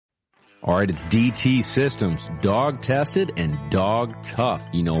All right, it's DT Systems, dog tested and dog tough.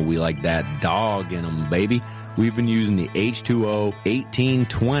 You know, we like that dog in them, baby. We've been using the H2O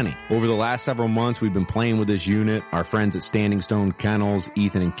 1820. Over the last several months, we've been playing with this unit. Our friends at Standing Stone Kennels,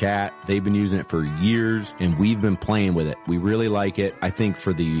 Ethan and Kat, they've been using it for years, and we've been playing with it. We really like it. I think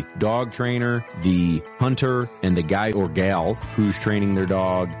for the dog trainer, the hunter, and the guy or gal who's training their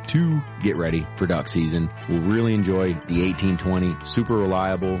dog to get ready for duck season will really enjoy the 1820. Super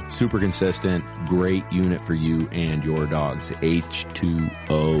reliable, super consistent, great unit for you and your dogs.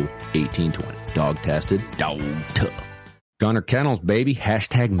 H2O 1820. Dog tested, dog tough. Gunner Kennels, baby.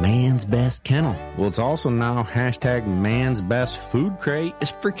 Hashtag man's best kennel. Well, it's also now hashtag man's best food crate.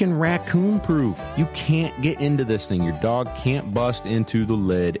 It's freaking raccoon proof. You can't get into this thing. Your dog can't bust into the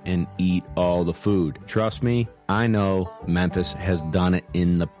lid and eat all the food. Trust me, I know Memphis has done it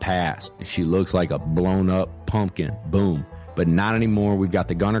in the past. She looks like a blown up pumpkin. Boom. But not anymore. We've got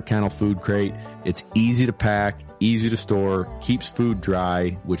the Gunner Kennel food crate. It's easy to pack, easy to store, keeps food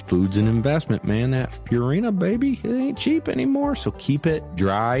dry, which food's an investment, man. That Purina, baby, it ain't cheap anymore. So keep it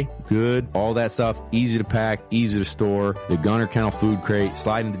dry, good, all that stuff, easy to pack, easy to store. The Gunner Kennel food crate.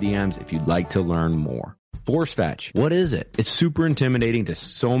 Slide into DMs if you'd like to learn more. Force fetch. What is it? It's super intimidating to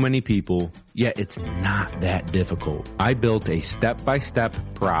so many people, yet it's not that difficult. I built a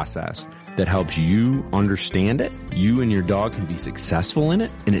step-by-step process that helps you understand it. You and your dog can be successful in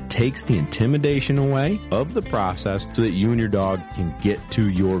it, and it takes the intimidation away of the process so that you and your dog can get to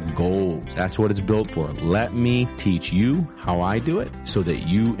your goals. That's what it's built for. Let me teach you how I do it so that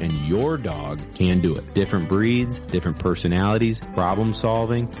you and your dog can do it. Different breeds, different personalities, problem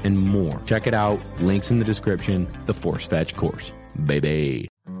solving, and more. Check it out. Links in the description. The Force Fetch course. Baby.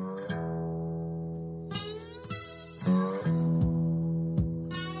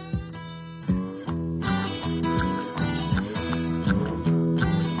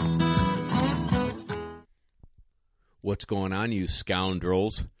 What's going on, you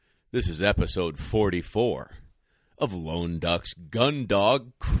scoundrels? This is episode 44 of Lone Duck's Gun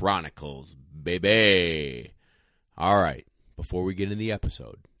Dog Chronicles, baby. All right, before we get into the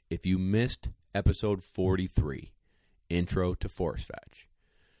episode, if you missed episode 43, Intro to Force Fetch,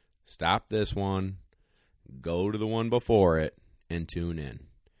 stop this one, go to the one before it, and tune in.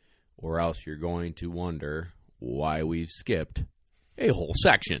 Or else you're going to wonder why we've skipped a whole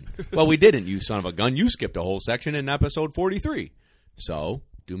section. Well, we didn't, you son of a gun. You skipped a whole section in episode 43. So,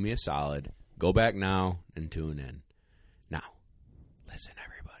 do me a solid. Go back now and tune in. Now, listen,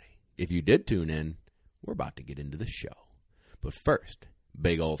 everybody. If you did tune in, we're about to get into the show. But first,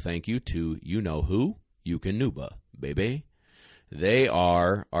 big old thank you to you-know-who, Eukanuba, baby. They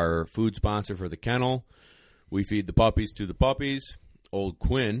are our food sponsor for the kennel. We feed the puppies to the puppies. Old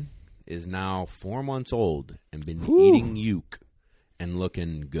Quinn is now 4 months old and been eating Uke and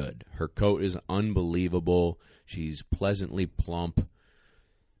looking good. Her coat is unbelievable. She's pleasantly plump,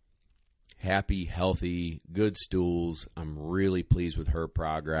 happy, healthy, good stools. I'm really pleased with her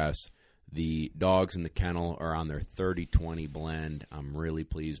progress. The dogs in the kennel are on their 30-20 blend. I'm really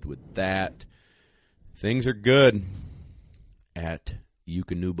pleased with that. Things are good at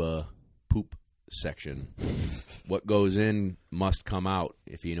Eukanuba poop section. What goes in must come out,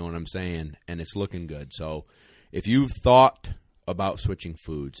 if you know what I'm saying, and it's looking good. So if you've thought about switching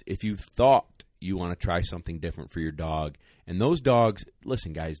foods, if you thought you want to try something different for your dog, and those dogs,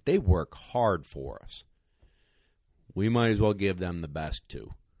 listen guys, they work hard for us. We might as well give them the best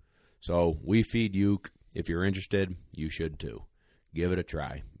too. So we feed Uke. If you're interested, you should too. Give it a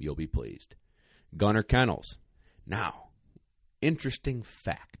try. You'll be pleased. Gunner Kennels. Now, interesting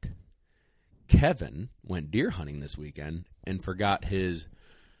fact. Kevin went deer hunting this weekend and forgot his,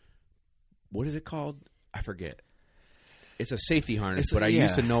 what is it called? I forget. It's a safety harness, but I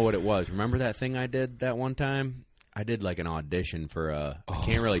used to know what it was. Remember that thing I did that one time? I did like an audition for I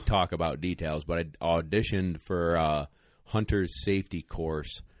can't really talk about details, but I auditioned for a hunter's safety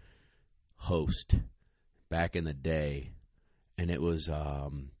course host back in the day, and it was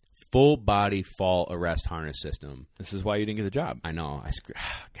full body fall arrest harness system. This is why you didn't get the job. I know.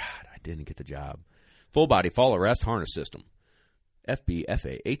 God, I didn't get the job. Full body fall arrest harness system.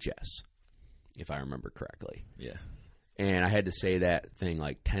 FBFAHS, if I remember correctly. Yeah. And I had to say that thing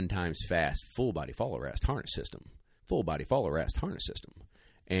like 10 times fast. Full body fall arrest harness system. Full body fall arrest harness system.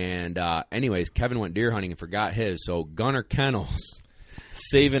 And anyways, Kevin went deer hunting and forgot his. So Gunner Kennels.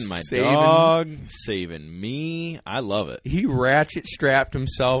 Saving my dog. Saving me. I love it. He ratchet strapped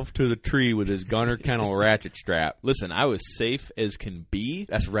himself to the tree with his Gunner Kennel ratchet strap. Listen, I was safe as can be.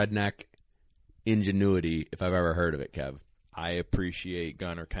 That's redneck ingenuity if I've ever heard of it, Kev. I appreciate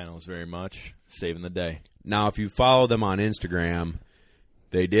Gunner Kennels very much. Saving the day. Now, if you follow them on Instagram,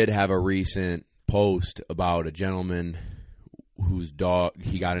 They did have a recent post about a gentleman whose dog,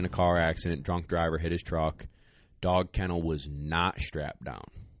 he got in a car accident, drunk driver hit his truck. Dog kennel was not strapped down.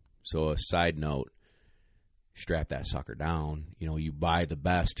 So a side note, strap that sucker down. You know, you buy the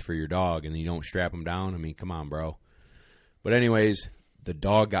best for your dog and you don't strap him down. I mean, come on, bro. But anyways, the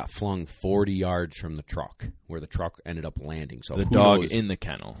dog got flung 40 yards from the truck where the truck ended up landing. So the dog in the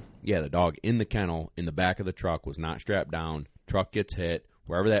kennel. Yeah, the dog in the kennel in the back of the truck was not strapped down. Truck gets hit.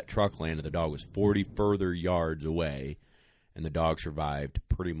 Wherever that truck landed, the dog was 40 further yards away, and the dog survived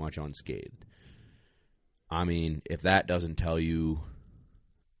pretty much unscathed. I mean, if that doesn't tell you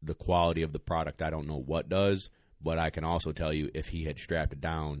the quality of the product, I don't know what does, but I can also tell you if he had strapped it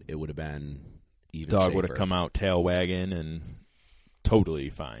down, it would have been even dog safer. Would have come out tail wagging and totally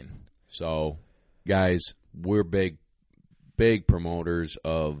fine. So, guys, we're big promoters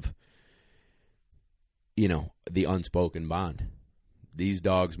of, you know, the unspoken bond. These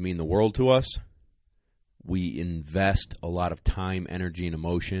dogs mean the world to us. We invest a lot of time, energy, and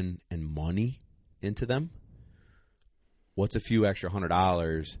emotion and money into them. What's a few extra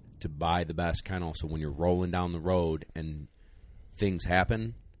 $100 to buy the best kennel so when you're rolling down the road and things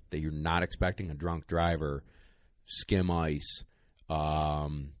happen that you're not expecting, a drunk driver, skim ice,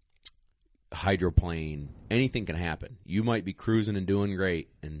 hydroplane, anything can happen. You might be cruising and doing great,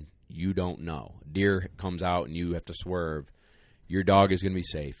 and you don't know. Deer comes out and you have to swerve. Your dog is going to be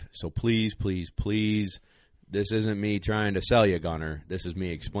safe. So please, please, please, this isn't me trying to sell you, Gunner. This is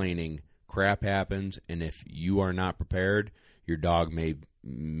me explaining crap happens, and if you are not prepared, your dog may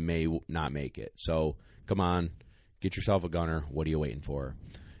not make it. So come on, get yourself a Gunner. What are you waiting for?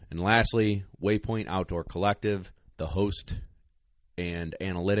 And lastly, Waypoint Outdoor Collective, the host and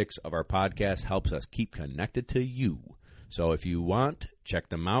analytics of our podcast, helps us keep connected to you. So if you want, check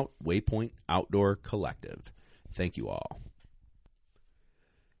them out, Waypoint Outdoor Collective. Thank you all.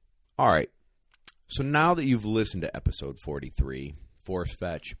 All right, so now that you've listened to episode 43, Force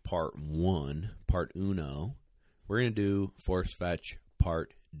Fetch Part 1, Part Uno, we're going to do Force Fetch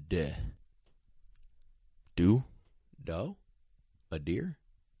Part Deux. Do? Doe? A deer?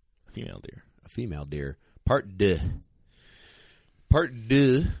 A female deer. A female deer. Part Deux. Part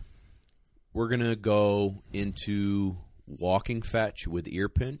Deux, we're going to go into walking fetch with ear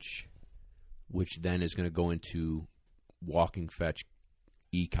pinch, which then is going to go into walking fetch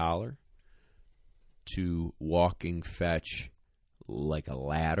e-collar, to walking fetch like a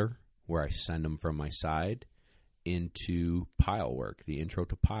ladder where I send them from my side, into pile work, the intro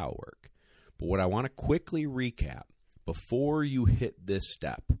to pile work. But what I want to quickly recap before you hit this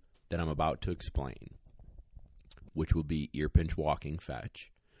step that I'm about to explain, which will be ear pinch walking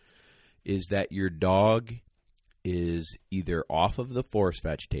fetch, is that your dog is either off of the force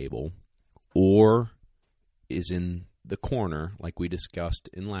fetch table or is in the corner, like we discussed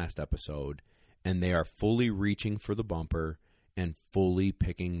in last episode, and they are fully reaching for the bumper and fully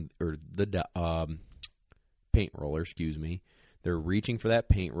picking, or the paint roller, They're reaching for that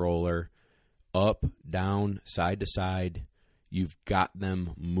paint roller, up, down, side to side. You've got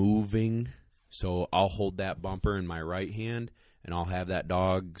them moving. So I'll hold that bumper in my right hand, and I'll have that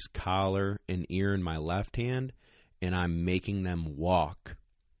dog's collar and ear in my left hand, and I'm making them walk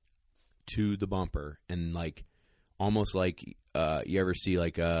to the bumper. And like, almost like you ever see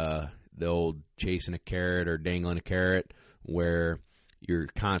like the old chasing a carrot or dangling a carrot, where you're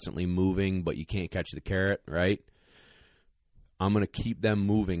constantly moving but you can't catch the carrot, right? I'm going to keep them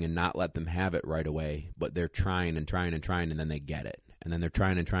moving and not let them have it right away, but they're trying and trying and trying, and then they get it. And then they're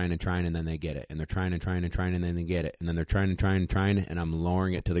trying and trying and trying, and then they get it. And they're trying and trying and trying, and then they get it. And then they're trying and trying and trying, and I'm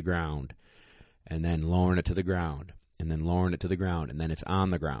lowering it to the ground. And then lowering it to the ground. And then lowering it to the ground. And then it's on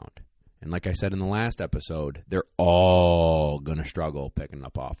the ground. And like I said in the last episode, they're all going to struggle picking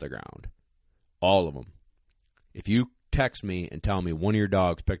up off the ground. All of them. If you text me and tell me one of your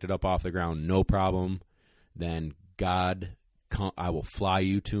dogs picked it up off the ground, no problem, then God, I will fly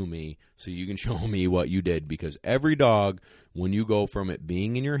you to me so you can show me what you did. Because every dog, when you go from it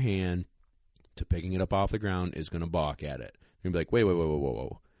being in your hand to picking it up off the ground, is going to balk at it. You're going to be like,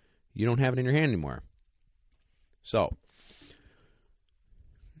 whoa. You don't have it in your hand anymore. So,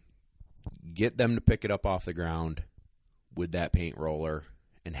 get them to pick it up off the ground with that paint roller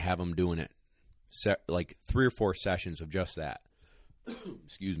and have them doing it like 3 or 4 sessions of just that.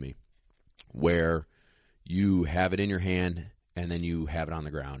 Excuse me. Where you have it in your hand and then you have it on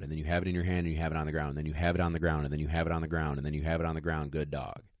the ground, and then you have it in your hand and you have it on the ground, and then you have it on the ground, and then you have it on the ground, and then you have it on the ground. Good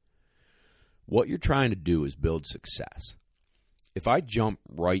dog. What you're trying to do is build success. If I jump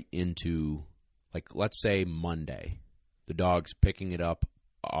right into, like, let's say Monday, the dog's picking it up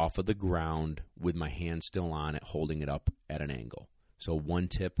off of the ground with my hand still on it, holding it up at an angle. So one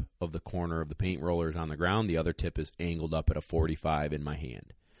tip of the corner of the paint roller is on the ground. The other tip is angled up at a 45 in my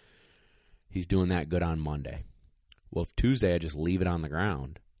hand. He's doing that good on Monday. Well, if Tuesday I just leave it on the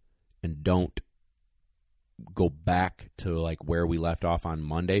ground and don't go back to like where we left off on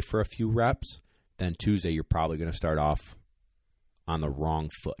Monday for a few reps, then Tuesday you're probably going to start off on the wrong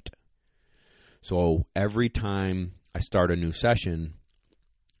foot. So every time I start a new session,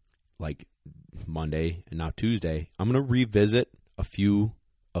 like Monday and now Tuesday, I'm going to revisit a few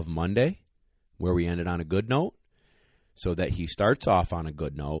of Monday where we ended on a good note so that he starts off on a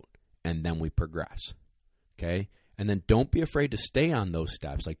good note and then we progress. Okay? And then don't be afraid to stay on those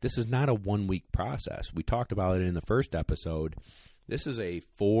steps. Like, this is not a 1 week process. We talked about it in the first episode. This is a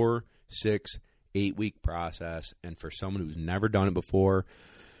 4, 6, 8 week process. And for someone who's never done it before,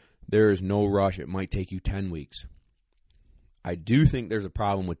 there is no rush. It might take you 10 weeks. I do think there's a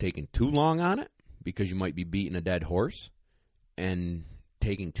problem with taking too long on it because you might be beating a dead horse and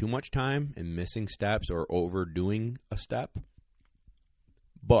taking too much time and missing steps or overdoing a step.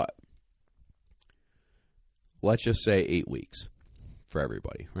 But let's just say 8 weeks for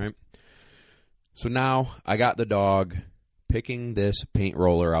everybody, right? So now I got the dog picking this paint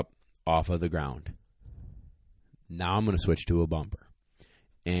roller up off of the ground. Now I'm going to switch to a bumper.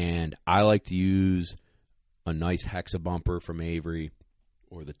 And I like to use a nice Hexa bumper from Avery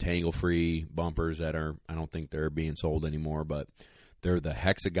or the tangle-free bumpers that are, I don't think they're being sold anymore, but they're the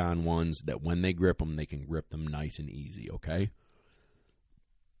hexagon ones that when they grip them, they can grip them nice and easy, okay?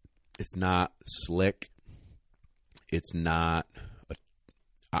 It's not slick. It's not,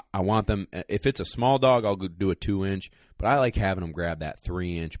 I want them, if it's a small dog, I'll go do a 2-inch, but I like having them grab that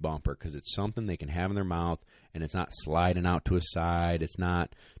 3-inch bumper because it's something they can have in their mouth and it's not sliding out to a side. It's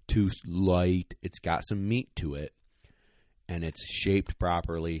not too light. It's got some meat to it and it's shaped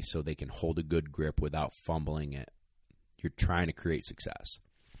properly so they can hold a good grip without fumbling it. You're trying to create success.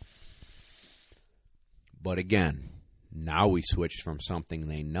 But again, now we switched from something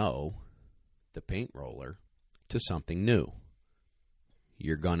they know, the paint roller, to something new.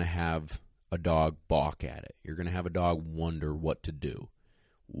 You're going to have a dog balk at it. You're going to have a dog wonder what to do.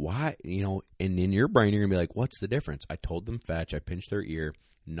 Why? You know, and in your brain, you're going to be like, what's the difference? I told them fetch. I pinched their ear.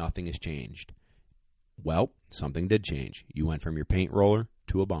 Nothing has changed. Well, something did change. You went from your paint roller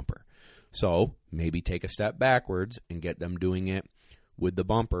to a bumper. So maybe take a step backwards and get them doing it with the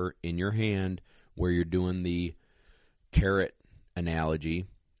bumper in your hand where you're doing the carrot analogy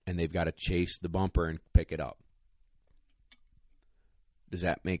and they've got to chase the bumper and pick it up. Does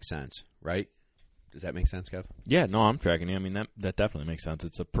that make sense, right? Does that make sense, Kev? Yeah, no, I'm tracking you. I mean, that definitely makes sense.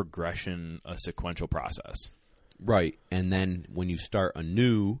 It's a progression, a sequential process. Right. And then when you start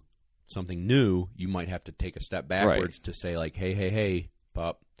something new, you might have to take a step backwards to say like, hey,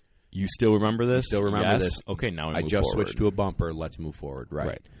 pup. You still remember this? You still remember this? Okay, now I just forward. Switched to a bumper. Let's move forward.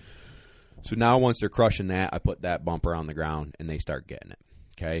 Right. So now once they're crushing that, I put that bumper on the ground and they start getting it.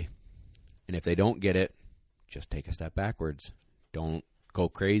 Okay? And if they don't get it, just take a step backwards. Don't go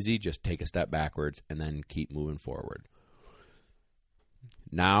crazy. Just take a step backwards and then keep moving forward.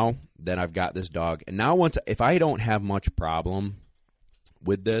 Now that I've got this dog, and now if I don't have much problem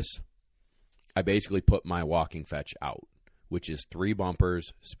with this, I basically put my walking fetch out, which is 3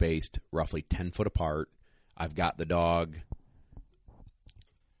 bumpers spaced roughly 10 foot apart. I've got the dog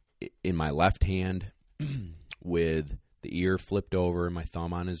in my left hand with the ear flipped over and my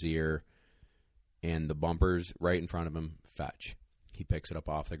thumb on his ear and the bumpers right in front of him, fetch. He picks it up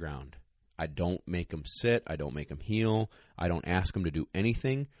off the ground. I don't make him sit. I don't make him heel. I don't ask him to do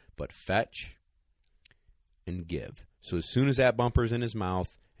anything but fetch and give. So as soon as that bumper's in his mouth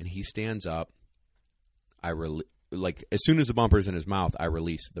and he stands up, as soon as the bumper's in his mouth, I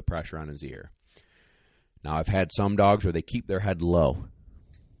release the pressure on his ear. Now, I've had some dogs where they keep their head low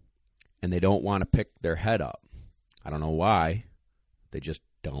and they don't want to pick their head up. I don't know why. They just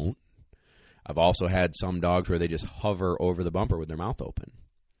don't. I've also had some dogs where they just hover over the bumper with their mouth open.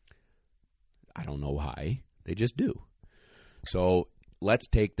 I don't know why. They just do. So let's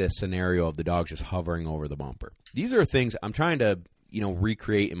take this scenario of the dog just hovering over the bumper. These are things I'm trying to,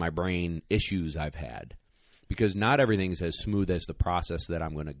 recreate in my brain issues I've had because not everything's as smooth as the process that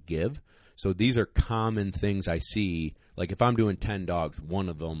I'm going to give. So these are common things I see. Like if I'm doing 10 dogs, one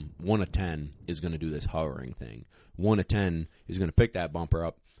of 10 is going to do this hovering thing. 1 of 10 is going to pick that bumper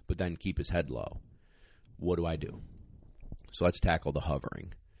up, but then keep his head low. What do I do? So let's tackle the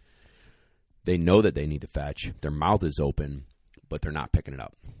hovering. They know that they need to fetch. Their mouth is open, but they're not picking it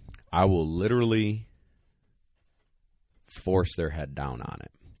up. I will literally force their head down on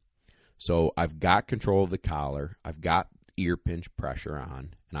it. So I've got control of the collar. I've got ear pinch pressure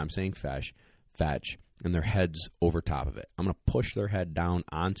on, and I'm saying fetch. and their head's over top of it. I'm going to push their head down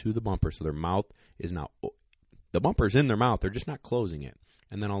onto the bumper so their mouth is now, the bumper's in their mouth, they're just not closing it.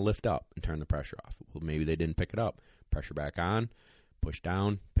 And then I'll lift up and turn the pressure off. Well, maybe they didn't pick it up. Pressure back on, push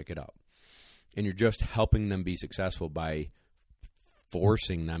down, pick it up. And you're just helping them be successful by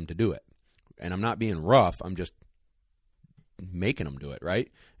forcing them to do it. And I'm not being rough, I'm just making them do it, right?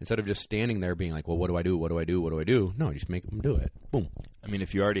 Instead of just standing there being like, well, what do I do? What do I do? What do I do? No, just make them do it. Boom. I mean,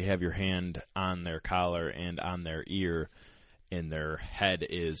 if you already have your hand on their collar and on their ear and their head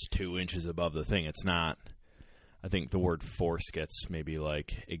is 2 inches above the thing, it's not, I think the word force gets maybe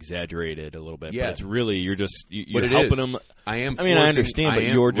like exaggerated a little bit, yeah. But it's really, you're just, you're helping them. I mean, I understand, but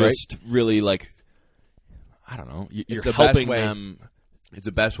you're just really like, I don't know, you're helping them. It's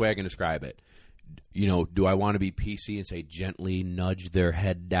the best way I can describe it. You know, do I want to be PC and say gently nudge their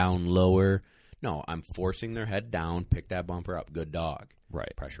head down lower? No, I'm forcing their head down, pick that bumper up, good dog.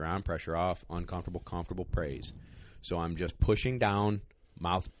 Right. Pressure on, pressure off, uncomfortable, comfortable, praise. So I'm just pushing down,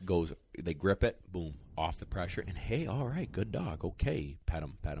 mouth goes, they grip it, boom, off the pressure, and hey, all right, good dog, okay, pet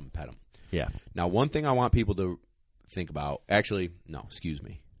them, pet them, pet them. Yeah. Now, one thing I want people to think about, actually, no, excuse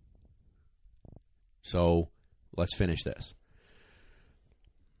me. So let's finish this.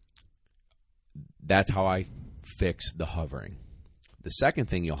 That's how I fix the hovering. The second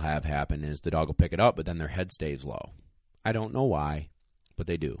thing you'll have happen is the dog will pick it up, but then their head stays low. I don't know why, but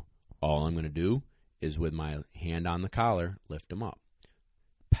they do. All I'm going to do is with my hand on the collar, lift them up.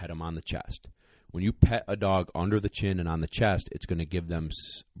 Pet them on the chest. When you pet a dog under the chin and on the chest, it's going to give them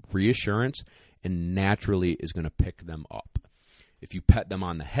reassurance and naturally is going to pick them up. If you pet them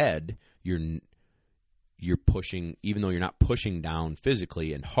on the head, you're pushing, even though you're not pushing down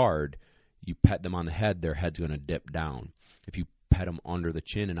physically and hard, you pet them on the head, their head's going to dip down. If you pet them under the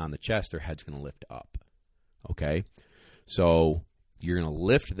chin and on the chest, their head's going to lift up. Okay? So you're going to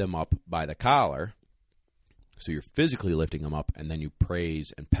lift them up by the collar. So you're physically lifting them up, and then you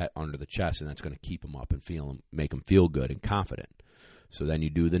praise and pet under the chest, and that's going to keep them up and make them feel good and confident. So then you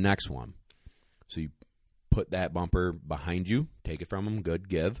do the next one. So you put that bumper behind you, take it from them, good,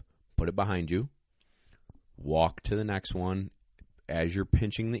 give, put it behind you, walk to the next one. As you're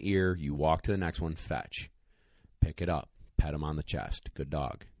pinching the ear, you walk to the next one, fetch, pick it up, pet them on the chest, good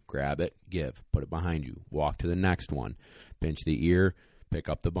dog, grab it, give, put it behind you, walk to the next one, pinch the ear, pick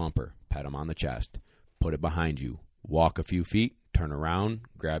up the bumper, pet them on the chest, put it behind you, walk a few feet, turn around,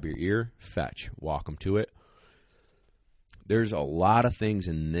 grab your ear, fetch, walk them to it. There's a lot of things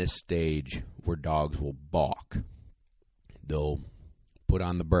in this stage where dogs will balk. They'll put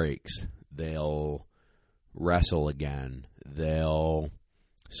on the brakes, they'll wrestle again, they'll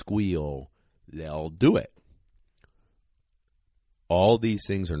squeal, they'll do it. All these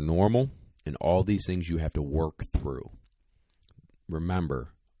things are normal, and all these things you have to work through. Remember,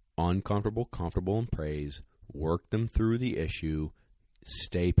 uncomfortable, comfortable, and praise. Work them through the issue.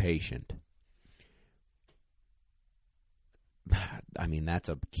 Stay patient. I mean, that's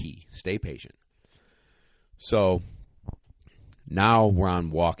a key. Stay patient. So now we're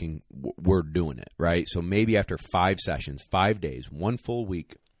on walking. We're doing it, right? So maybe after 5 sessions, 5 days, 1 full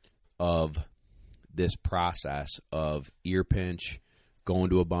week of this process of ear pinch, going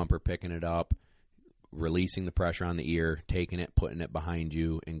to a bumper, picking it up, releasing the pressure on the ear, taking it, putting it behind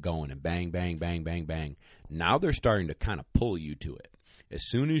you, and going, and bang, bang, bang, bang, bang. Now they're starting to kind of pull you to it. As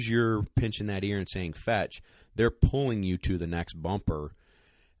soon as you're pinching that ear and saying fetch, they're pulling you to the next bumper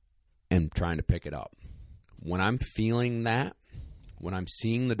and trying to pick it up. When I'm feeling that, when I'm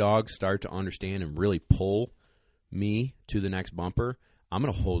seeing the dog start to understand and really pull me to the next bumper, I'm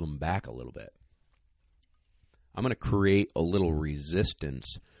going to hold them back a little bit. I'm going to create a little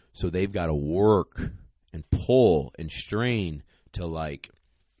resistance so they've got to work and pull and strain to like,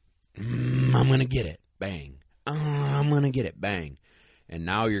 I'm going to get it, bang. I'm going to get it, bang. And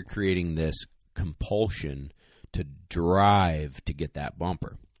now you're creating this compulsion to drive to get that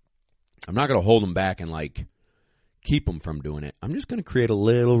bumper. I'm not going to hold them back and like keep them from doing it. I'm just going to create a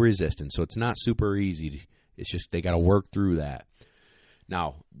little resistance. So it's not super easy. It's just they got to work through that.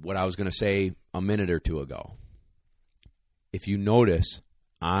 Now, what I was going to say a minute or two ago, if you notice,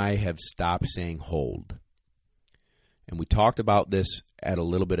 I have stopped saying hold. And we talked about this at a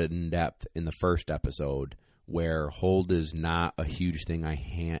little bit in depth in the first episode, where hold is not a huge thing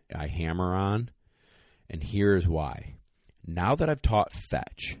I hammer on. And here's why. Now that I've taught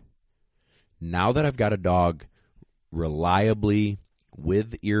fetch, now that I've got a dog reliably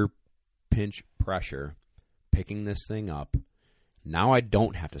with ear pinch pressure picking this thing up, now I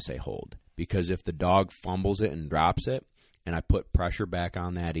don't have to say hold. Because if the dog fumbles it and drops it, and I put pressure back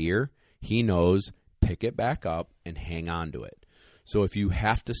on that ear, he knows, pick it back up and hang on to it. So if you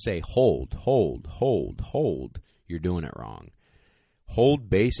have to say hold, hold, hold, hold, you're doing it wrong. Hold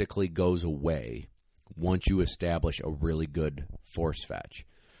basically goes away once you establish a really good force fetch.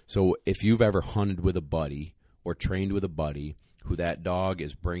 So if you've ever hunted with a buddy or trained with a buddy who that dog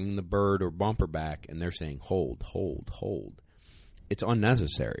is bringing the bird or bumper back and they're saying hold, hold, hold, it's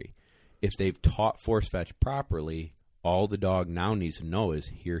unnecessary. If they've taught force fetch properly, all the dog now needs to know is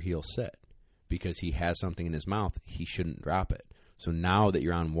here he'll sit. Because he has something in his mouth, he shouldn't drop it. So now that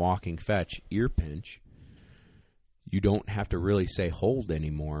you're on walking fetch, ear pinch, you don't have to really say hold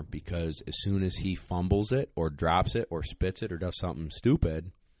anymore, because as soon as he fumbles it or drops it or spits it or does something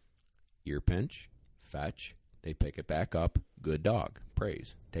stupid, ear pinch, fetch, they pick it back up, good dog,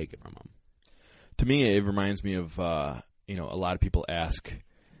 praise, take it from him. To me, it reminds me of, a lot of people ask,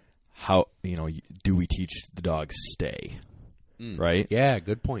 how, do we teach the dog stay? Right? Yeah,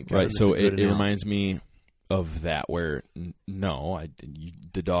 good point, Kevin. Right, so it reminds me of that, where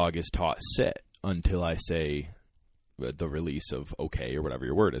the dog is taught sit until I say the release of okay or whatever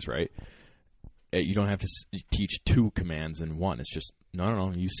your word is, right? You don't have to teach two commands in one. It's just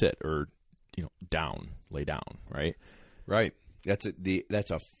no, you sit, or down, lay down, right? Right. That's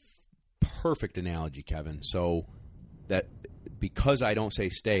a perfect analogy, Kevin. So that because I don't say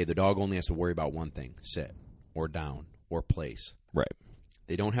stay, the dog only has to worry about one thing: sit or down or place. Right.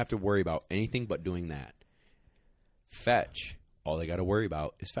 They don't have to worry about anything but doing that. Fetch, all they got to worry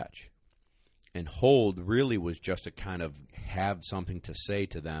about is fetch. And hold really was just to kind of have something to say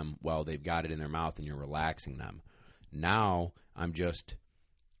to them while they've got it in their mouth and you're relaxing them. Now I'm just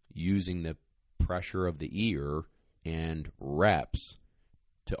using the pressure of the ear and reps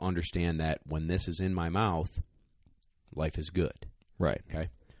to understand that when this is in my mouth, life is good. Right. Okay.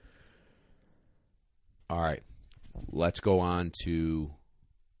 All right. Let's go on to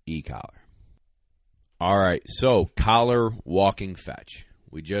e-collar. All right. So collar walking fetch.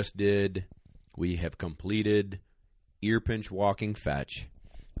 We have completed ear pinch walking fetch.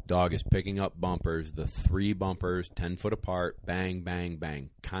 Dog is picking up bumpers, the 3 bumpers, 10 foot apart, bang, bang, bang,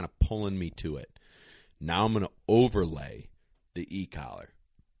 kind of pulling me to it. Now I'm going to overlay the e-collar.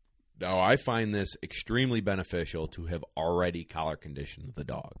 Now I find this extremely beneficial to have already collar conditioned the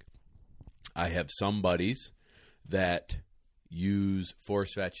dog. I have some buddies that use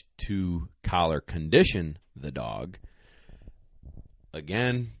force fetch to collar condition the dog.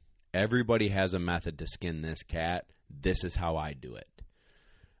 Again, everybody has a method to skin this cat. This is how I do it.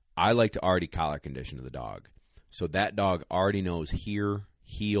 I like to already collar condition the dog. So that dog already knows here,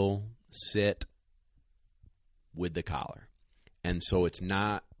 heel, sit with the collar. And so it's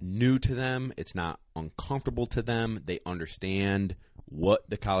not new to them. It's not uncomfortable to them. They understand what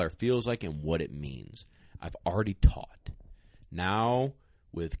the collar feels like and what it means. I've already taught. Now,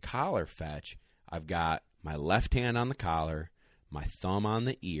 with collar fetch, I've got my left hand on the collar, my thumb on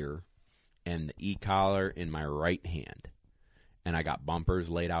the ear, and the e-collar in my right hand. And I got bumpers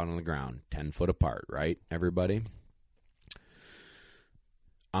laid out on the ground, 10 foot apart, right, everybody?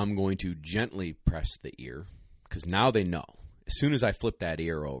 I'm going to gently press the ear, because now they know. As soon as I flip that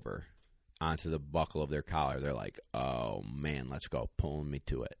ear over onto the buckle of their collar, they're like, oh, man, let's go, pulling me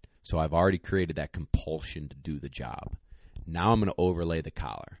to it. So I've already created that compulsion to do the job. Now I'm going to overlay the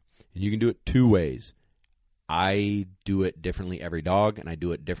collar. And you can do it 2 ways. I do it differently every dog, and I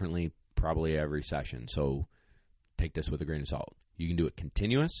do it differently probably every session. So take this with a grain of salt. You can do it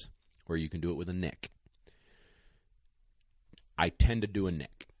continuous, or you can do it with a nick. I tend to do a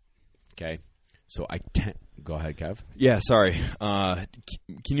nick. Okay? So go ahead, Kev. Yeah, sorry. Can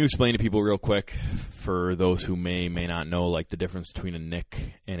you explain to people real quick, for those who may not know, like the difference between a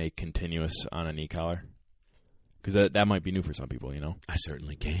nick and a continuous on an e-collar? Because that might be new for some people, I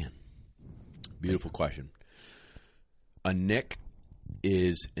certainly can. Beautiful question. A nick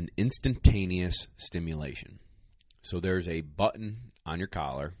is an instantaneous stimulation. So there's a button on your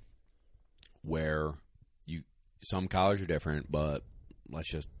collar where some collars are different, but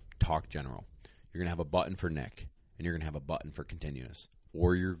let's just talk general. You're going to have a button for nick, and you're going to have a button for continuous.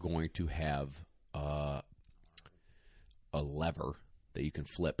 Or you're going to have a lever that you can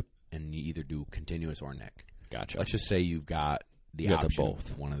flip, and you either do continuous or nick. Gotcha. Let's just say you've got the option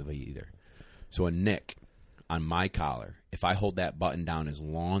of one of the either. So a nick on my collar, if I hold that button down as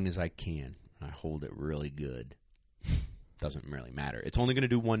long as I can, and I hold it really good, doesn't really matter. It's only going to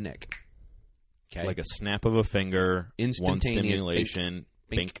do one nick. Okay? Like a snap of a finger, one stimulation,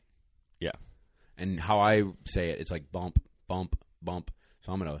 bink. Yeah. And how I say it, it's like bump, bump, bump.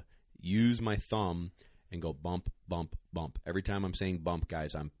 So I'm going to use my thumb and go bump, bump, bump. Every time I'm saying bump,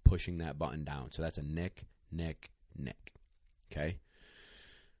 guys, I'm pushing that button down. So that's a nick, nick, nick. Okay?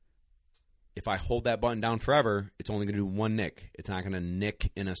 if I hold that button down forever, it's only going to do one nick. It's not going to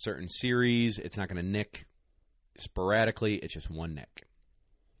nick in a certain series. It's not going to nick sporadically. It's just one nick.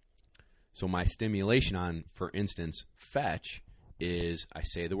 So my stimulation on, for instance, fetch is I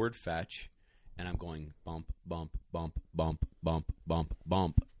say the word fetch, and I'm going bump, bump, bump, bump, bump, bump,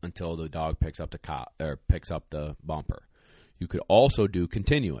 bump until the dog picks up the bumper. You could also do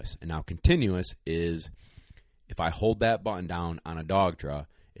continuous. And now continuous is if I hold that button down on a Dogtra,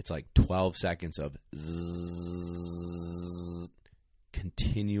 it's like 12 seconds of zzz,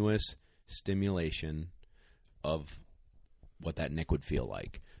 continuous stimulation of what that nick would feel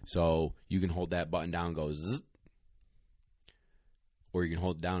like. So you can hold that button down and go zzz, or you can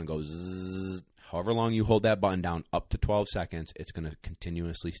hold it down and go zzz. However long you hold that button down, up to 12 seconds, it's going to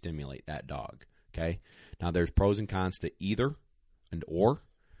continuously stimulate that dog. Okay? Now, there's pros and cons to either and or.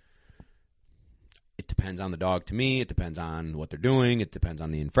 It depends on the dog to me. It depends on what they're doing. It depends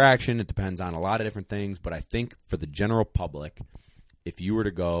on the infraction. It depends on a lot of different things. But I think for the general public, if you were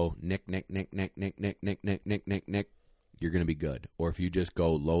to go nick, nick, nick, nick, nick, nick, nick, nick, nick, nick, nick, you're going to be good. Or if you just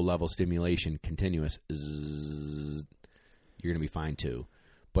go low-level stimulation, continuous, zzz, you're going to be fine too.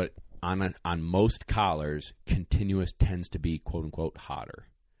 But on most collars, continuous tends to be quote-unquote hotter.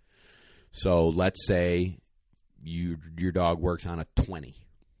 So let's say your dog works on a 20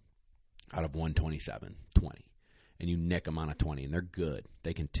 out of 127, 20, and you nick them on a 20, and they're good.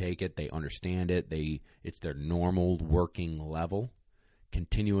 They can take it. They understand it. It's their normal working level.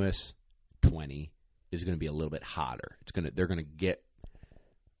 Continuous 20 is going to be a little bit hotter. They're going to get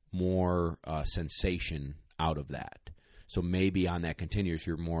more sensation out of that. So maybe on that continuous,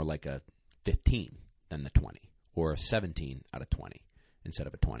 you're more like a 15 than the 20, or a 17 out of 20 instead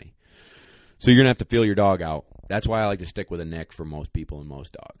of a 20. So you're going to have to feel your dog out. That's why I like to stick with a nick for most people and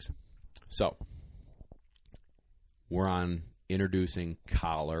most dogs. So we're on introducing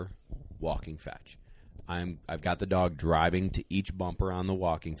collar walking fetch. I've got the dog driving to each bumper on the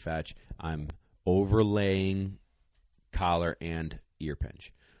walking fetch. I'm overlaying collar and ear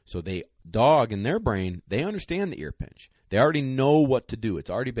pinch. So dog in their brain, they understand the ear pinch. They already know what to do. It's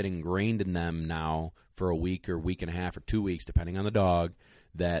already been ingrained in them now for a week or week and a half or 2 weeks, depending on the dog,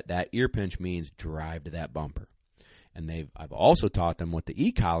 that ear pinch means drive to that bumper. And I've also taught them what the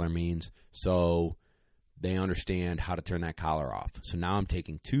e-collar means, so they understand how to turn that collar off. So now I'm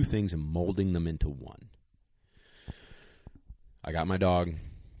taking two things and molding them into one. I got my dog,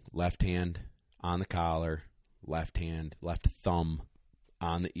 left hand on the collar, left thumb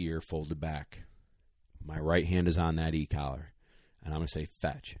on the ear folded back. My right hand is on that e-collar. And I'm going to say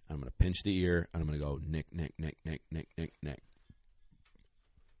fetch. I'm going to pinch the ear, and I'm going to go nick, nick, nick, nick, nick, nick, nick.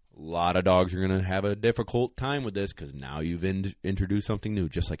 A lot of dogs are going to have a difficult time with this because now you've introduced something new.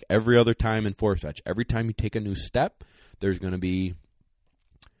 Just like every other time in force fetch, every time you take a new step, there's going to be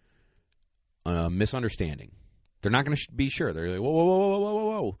a misunderstanding. They're not going to be sure. They're like, whoa, whoa, whoa, whoa, whoa,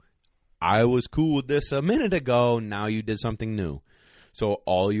 whoa, whoa. I was cool with this a minute ago. Now you did something new. So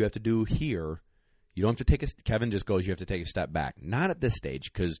all you have to do here, you don't have to Kevin just goes, you have to take a step back. Not at this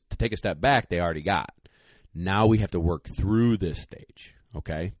stage, because to take a step back, they already got. Now we have to work through this stage,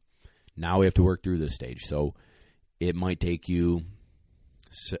 okay? Now we have to work through this stage. So it might take you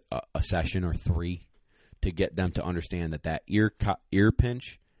a session or 3 to get them to understand that ear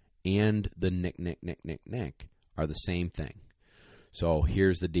pinch and the nick, nick, nick, nick, nick are the same thing. So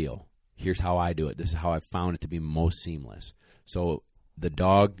here's the deal. Here's how I do it. This is how I've found it to be most seamless. So the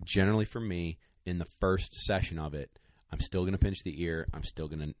dog, generally for me, in the first session of it, I'm still going to pinch the ear. I'm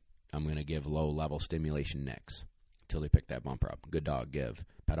going to give low-level stimulation nicks until they pick that bumper up. Good dog, give.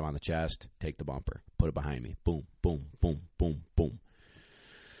 Pat him on the chest, take the bumper, put it behind me. Boom, boom, boom, boom, boom.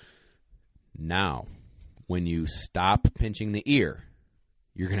 Now, when you stop pinching the ear,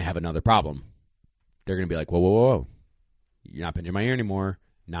 you're going to have another problem. They're going to be like, whoa, whoa, whoa, whoa. You're not pinching my ear anymore.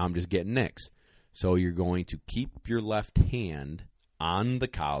 Now I'm just getting nicks. So you're going to keep your left hand on the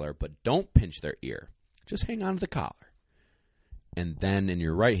collar, but don't pinch their ear. Just hang on to the collar. And then in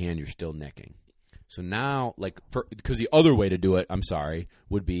your right hand, you're still nicking. So now, because the other way to do it,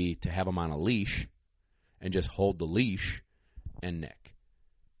 would be to have them on a leash and just hold the leash and nick.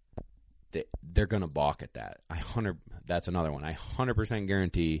 They're going to balk at that. That's another one. I 100%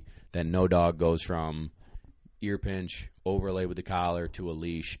 guarantee that no dog goes from ear pinch, overlay with the collar, to a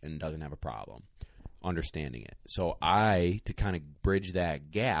leash and doesn't have a problem understanding it. So to kind of bridge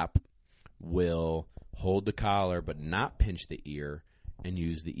that gap, will hold the collar but not pinch the ear and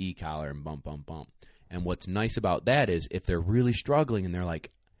use the e-collar and bump, bump, bump. And what's nice about that is if they're really struggling and they're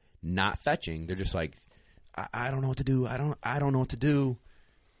like not fetching, they're just like, I don't know what to do. I don't know what to do.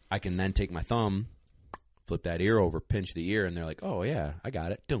 I can then take my thumb, flip that ear over, pinch the ear, and they're like, oh, yeah, I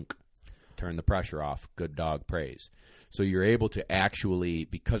got it. Dunk. turn the pressure off. Good dog, praise. So you're able to actually,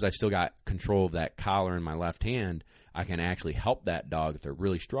 because I've still got control of that collar in my left hand, I can actually help that dog if they're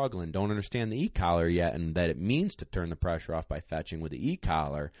really struggling, don't understand the e-collar yet, and that it means to turn the pressure off by fetching with the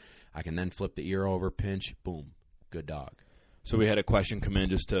e-collar. I can then flip the ear over, pinch, boom, good dog. So we had a question come in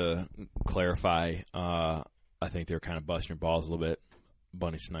just to clarify. I think they were kind of busting your balls a little bit.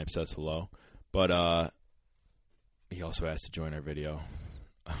 Bunny Snipe says hello. But he also asked to join our video.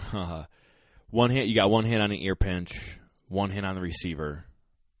 One hand, you got one hand on an ear pinch, one hand on the receiver,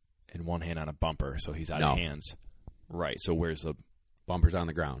 and one hand on a bumper. So he's out of hands. Right. So where's the bumper's on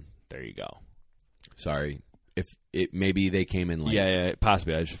the ground? There you go. Sorry. If it maybe they came in late. Yeah,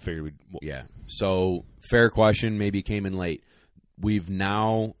 possibly. I just figured we'd. Yeah. So fair question. Maybe came in late. We've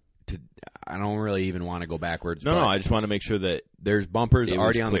now. I don't really even want to go backwards. No. I just want to make sure that there's bumpers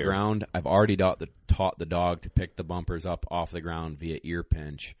already on the ground. I've already taught the dog to pick the bumpers up off the ground via ear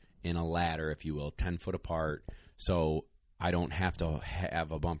pinch in a ladder, if you will, 10 foot apart. So I don't have to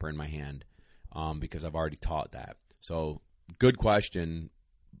have a bumper in my hand because I've already taught that. So good question,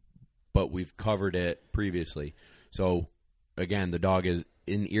 but we've covered it previously. So again, the dog is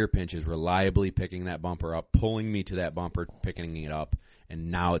in ear pinch is reliably picking that bumper up, pulling me to that bumper, picking it up,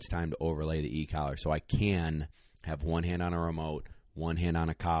 and now it's time to overlay the e-collar. So I can have one hand on a remote, one hand on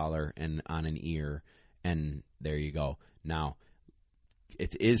a collar, and on an ear, and there you go. Now,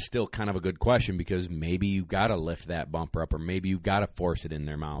 it is still kind of a good question because maybe you got to lift that bumper up or maybe you got to force it in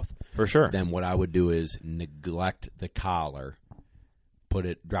their mouth. For sure. Then what I would do is neglect the collar,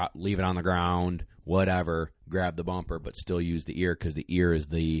 leave it on the ground, whatever, grab the bumper, but still use the ear because the ear is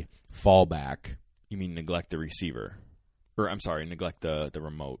the fallback. You mean neglect the receiver? Or, I'm sorry, neglect the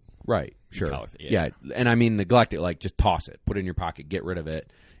remote. Right, sure. Yeah, and I mean neglect it, like just toss it, put it in your pocket, get rid of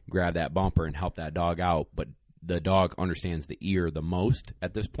it, grab that bumper and help that dog out. But the dog understands the ear the most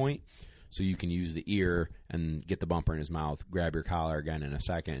at this point, so you can use the ear and get the bumper in his mouth, grab your collar again in a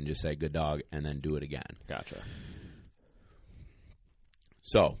second and just say, good dog, and then do it again. Gotcha.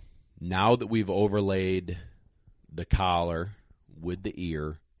 So now that we've overlaid the collar with the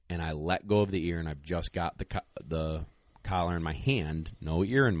ear and I let go of the ear and I've just got the collar in my hand, no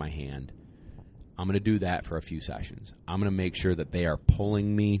ear in my hand, I'm going to do that for a few sessions. I'm going to make sure that they are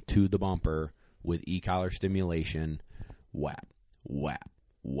pulling me to the bumper with e-collar stimulation, whap, whap,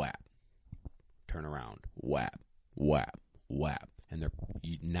 whap, turn around, whap, whap, whap. And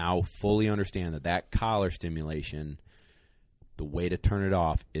you now fully understand that collar stimulation, the way to turn it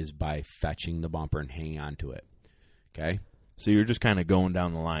off is by fetching the bumper and hanging on to it. Okay? So you're just kind of going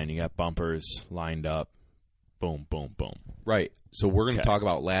down the line. You got bumpers lined up. Boom, boom, boom. Right. So we're going to talk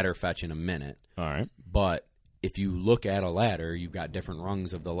about ladder fetch in a minute. All right. But if you look at a ladder, you've got different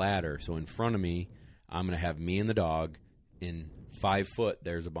rungs of the ladder. So in front of me, I'm going to have me and the dog. In 5 foot,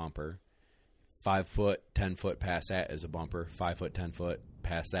 there's a bumper. 5 foot, 10 foot past that is a bumper. 5 foot, 10 foot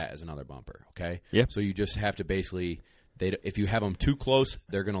past that is another bumper. Okay? Yeah. So you just have to basically, if you have them too close,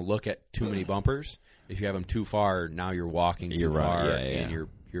 they're going to look at too many bumpers. If you have them too far, now you're walking too far, and you're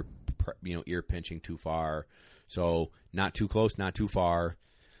ear pinching too far. So not too close, not too far.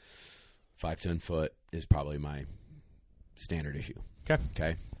 5, 10 foot is probably my standard issue.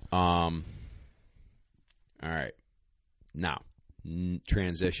 Okay. All right. Now, new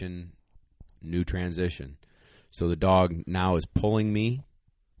transition. So the dog now is pulling me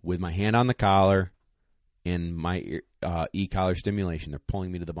with my hand on the collar and my e-collar stimulation. They're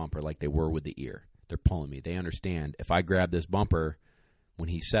pulling me to the bumper like they were with the ear. They're pulling me. They understand if I grab this bumper when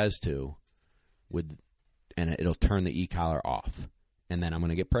he says to, and it'll turn the e-collar off, and then I'm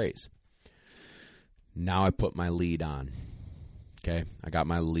going to get praise. Now I put my lead on. Okay, I got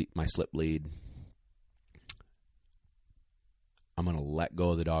my slip lead. I'm going to let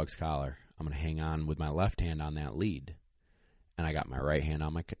go of the dog's collar. I'm going to hang on with my left hand on that lead, and I got my right hand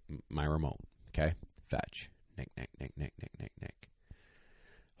on my remote. Okay, fetch, nick, nick, nick, nick, nick, nick, nick.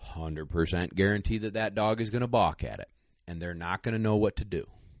 100% guarantee that dog is going to balk at it, and they're not going to know what to do.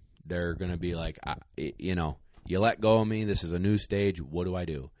 They're going to be like, you let go of me. This is a new stage. What do I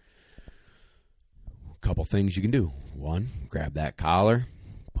do? A couple things you can do. One, grab that collar,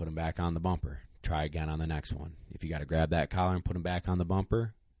 put him back on the bumper. Try again on the next one. If you got to grab that collar and put him back on the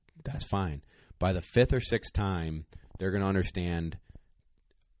bumper, that's fine. By the 5th or 6th time, they're going to understand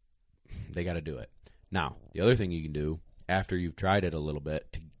they got to do it. Now, the other thing you can do after you've tried it a little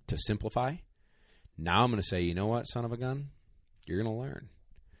bit to simplify, now I'm going to say, you know what, son of a gun? You're going to learn.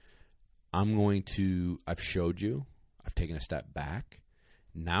 I've showed you. I've taken a step back.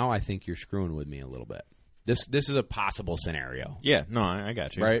 Now I think you're screwing with me a little bit. This is a possible scenario. Yeah, no, I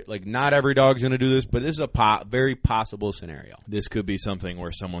got you. Right? Like, not every dog's going to do this, but this is a very possible scenario. This could be something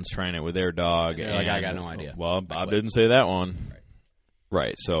where someone's trying it with their dog. And like, I got no idea. Well, Bob didn't say that one.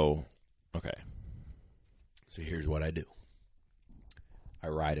 Right, so, okay. So here's what I do. I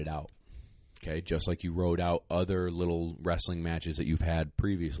ride it out. Okay, just like you rode out other little wrestling matches that you've had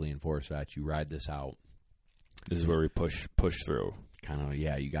previously in Force Fetch, you ride this out. This is where we push through. Kind of,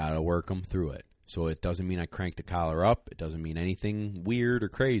 yeah, you got to work them through it. So it doesn't mean I crank the collar up. It doesn't mean anything weird or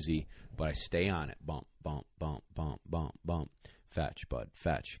crazy, but I stay on it. Bump, bump, bump, bump, bump, bump. Fetch, bud,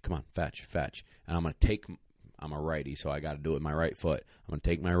 fetch. Come on, fetch, fetch. And I'm going to take, I'm a righty, so I got to do it with my right foot. I'm going to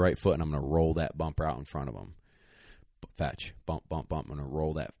take my right foot and I'm going to roll that bumper out in front of him. Fetch, bump, bump, bump. I'm going to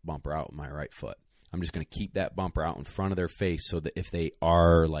roll that bumper out with my right foot. I'm just going to keep that bumper out in front of their face so that if they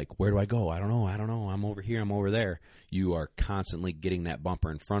are like, where do I go? I don't know. I'm over here. I'm over there. You are constantly getting that bumper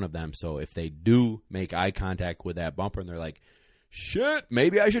in front of them. So if they do make eye contact with that bumper and they're like, shit,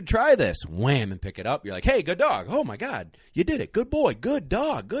 maybe I should try this. Wham, and pick it up. You're like, hey, good dog. Oh, my God. You did it. Good boy. Good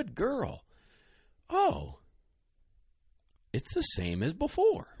dog. Good girl. Oh, it's the same as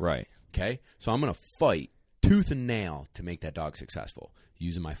before. Right. Okay. So I'm going to fight tooth and nail to make that dog successful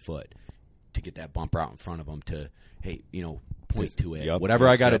using my foot to get that bumper out in front of them to, hey, point to it. Whatever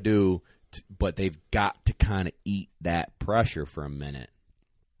I got to do, but they've got to kind of eat that pressure for a minute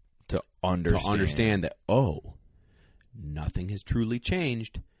to understand that, oh, nothing has truly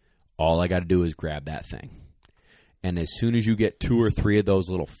changed. All I got to do is grab that thing. And as soon as you get 2 or 3 of those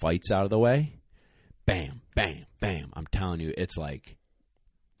little fights out of the way, bam, bam, bam, I'm telling you, it's like,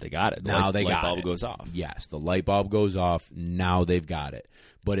 they got it. Now they got it. The light bulb goes off. Yes, the light bulb goes off. Now they've got it.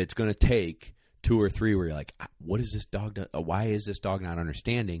 But it's going to take 2 or 3 where you're like, what is this dog? Why is this dog not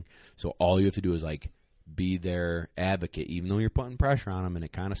understanding? So all you have to do is like be their advocate, even though you're putting pressure on them and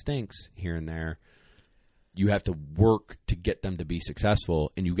it kind of stinks here and there. You have to work to get them to be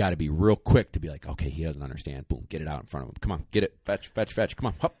successful, and you got to be real quick to be like, okay, he doesn't understand. Boom, get it out in front of him. Come on, get it. Fetch, fetch, fetch. Come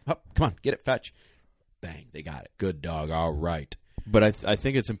on, hop, hop. Come on, get it, fetch. Bang, they got it. Good dog. All right. But I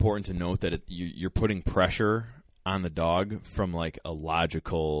think it's important to note that you're putting pressure on the dog from like a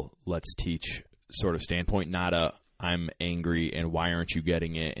logical, let's teach sort of standpoint, not a I'm angry and why aren't you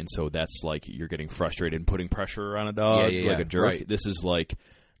getting it? And so that's like you're getting frustrated and putting pressure on a dog like a jerk. Right. This is like,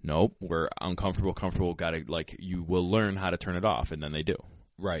 nope, we're uncomfortable, comfortable, gotta like you will learn how to turn it off, and then they do.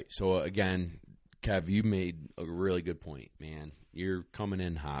 Right. So again, Kev, you made a really good point, man. You're coming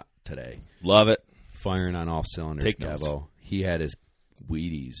in hot today. Love it. Firing on all cylinders, Take Kevo. notes. He had his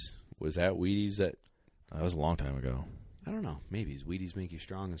Wheaties. Was that Wheaties that... That was a long time ago. I don't know. Maybe his Wheaties make you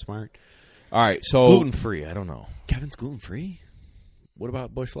strong and smart. All right, so... Gluten-free, I don't know. Kevin's gluten-free? What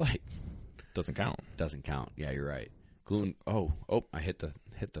about Busch Light? Doesn't count. Doesn't count. Yeah, you're right. Gluten... Oh, I hit the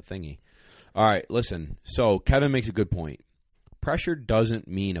thingy. All right, listen. So Kevin makes a good point. Pressure doesn't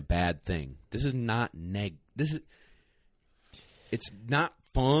mean a bad thing. This is not It's not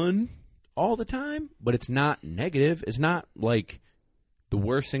fun all the time, but it's not negative. It's not like the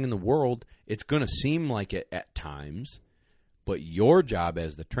worst thing in the world. It's going to seem like it at times, but your job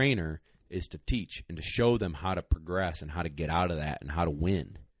as the trainer is to teach and to show them how to progress and how to get out of that and how to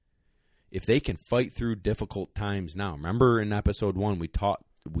win. If they can fight through difficult times now, remember in episode 1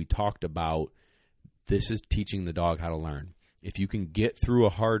 we talked about this is teaching the dog how to learn. If you can get through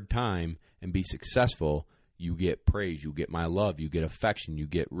a hard time and be successful, you get praise, you get my love, you get affection, you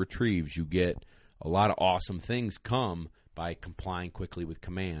get retrieves, you get a lot of awesome things come by complying quickly with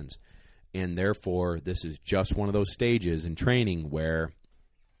commands. And therefore, this is just one of those stages in training where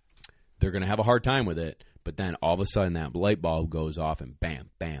they're going to have a hard time with it, but then all of a sudden that light bulb goes off and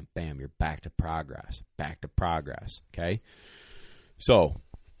bam, bam, bam, you're back to progress, okay? So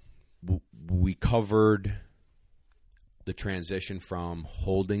we covered the transition from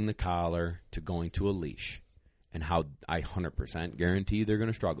holding the collar to going to a leash. And how I 100% guarantee they're going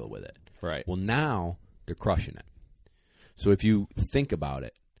to struggle with it. Right. Well, now they're crushing it. So if you think about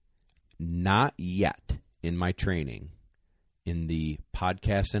it, not yet in my training, in the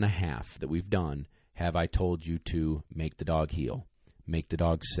podcast and a half that we've done, have I told you to make the dog heel, make the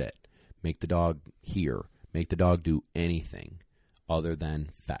dog sit, make the dog hear, make the dog do anything other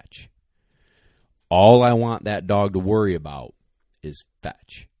than fetch. All I want that dog to worry about is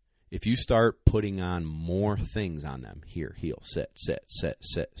fetch. If you start putting on more things on them, here, heel, sit,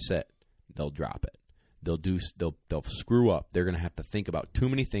 they'll drop it. They'll screw up. They're going to have to think about too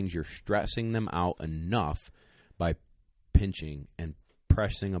many things. You're stressing them out enough by pinching and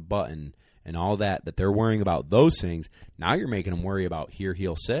pressing a button and all that they're worrying about those things. Now you're making them worry about here,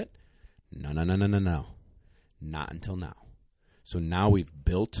 heel, sit. No. Not until now. So now we've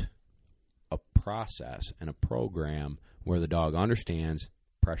built a process and a program where the dog understands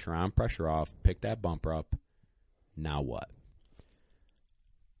pressure on, pressure off, pick that bumper up. Now what?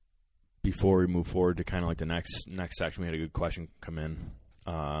 Before we move forward to kind of like the next section, we had a good question come in.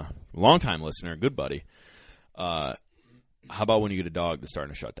 Long-time listener, good buddy. How about when you get a dog that's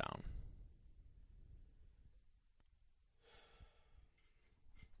starting to shut down?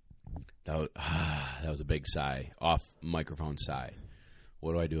 That was a big sigh, off microphone sigh.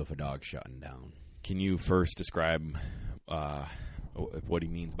 What do I do if a dog's shutting down? Can you first describe what he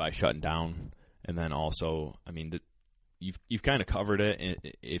means by shutting down, and then also, I mean, you've kind of covered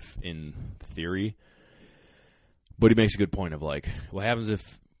it if in theory, but he makes a good point of like, what happens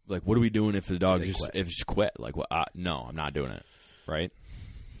if, like, what are we doing if the dog just quit? Like, what? No, I'm not doing it. Right?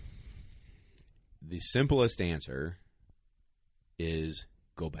 The simplest answer is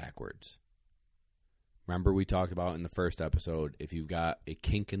go backwards. Remember we talked about in the first episode, if you've got a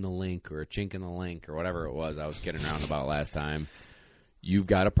kink in the link or a chink in the link or whatever it was I was kidding around about last time, you've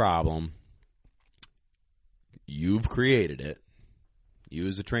got a problem. You've created it. You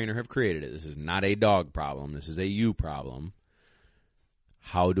as a trainer have created it. This is not a dog problem. This is a you problem.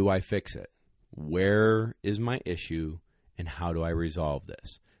 How do I fix it? Where is my issue, and how do I resolve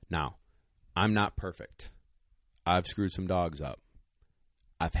this? Now, I'm not perfect. I've screwed some dogs up.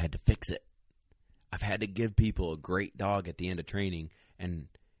 I've had to fix it. I've had to give people a great dog at the end of training, and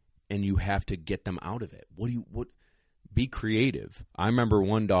you have to get them out of it. Be creative. I remember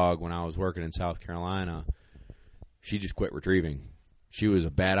one dog when I was working in South Carolina, she just quit retrieving. She was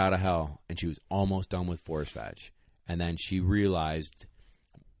a bat out of hell, and she was almost done with force fetch. And then she realized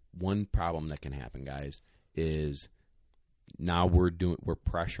one problem that can happen, guys, is now we're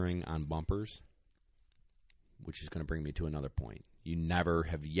pressuring on bumpers, which is going to bring me to another point. You never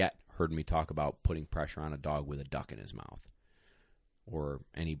have yet heard me talk about putting pressure on a dog with a duck in his mouth or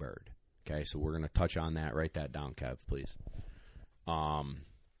any bird. Okay, so we're going to touch on that. Write that down, Kev, please.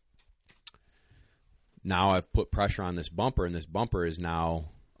 Now I've put pressure on this bumper, and this bumper is now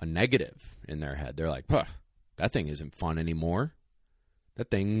a negative in their head. They're like, that thing isn't fun anymore.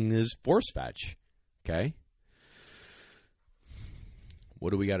 That thing is force fetch. Okay? What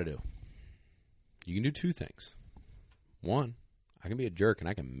do we got to do? You can do two things. One, I can be a jerk, and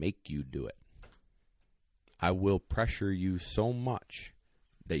I can make you do it. I will pressure you so much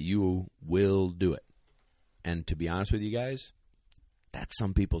that you will do it. And to be honest with you guys, that's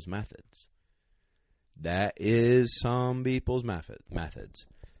some people's methods. That is some people's methods.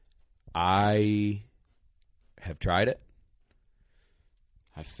 I have tried it.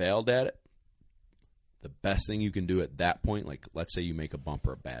 I've failed at it. The best thing you can do at that point, like let's say you make a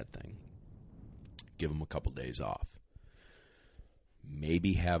bumper a bad thing, give them a couple days off.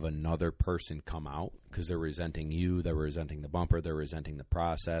 Maybe have another person come out because they're resenting you, they're resenting the bumper, they're resenting the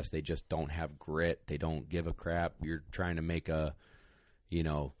process. They just don't have grit. They don't give a crap. You're trying to make a,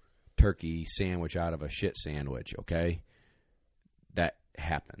 turkey sandwich out of a shit sandwich, okay? That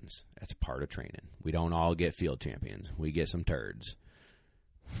happens. That's part of training. We don't all get field champions. We get some turds.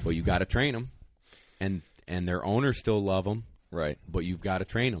 But you got to train them. And their owners still love them. Right. But you've got to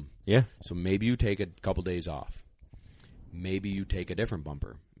train them. Yeah. So maybe you take a couple days off. Maybe you take a different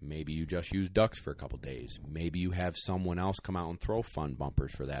bumper. Maybe you just use ducks for a couple days. Maybe you have someone else come out and throw fun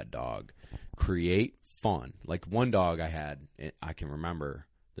bumpers for that dog. Create fun. Like one dog I had, I can remember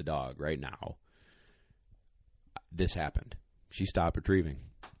the dog right now. This happened. She stopped retrieving.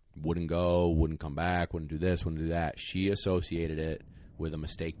 Wouldn't go, wouldn't come back, wouldn't do this, wouldn't do that. She associated it with a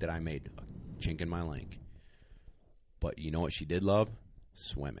mistake that I made, a chink in my link. But you know what she did love?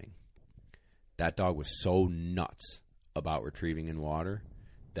 Swimming. That dog was so nuts about retrieving in water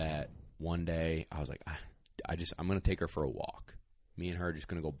that one day I was like, I'm going to take her for a walk. Me and her are just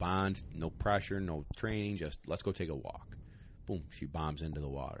going to go bond, no pressure, no training, just let's go take a walk. Boom, she bombs into the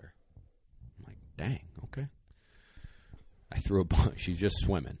water. I'm like, dang, okay. She's just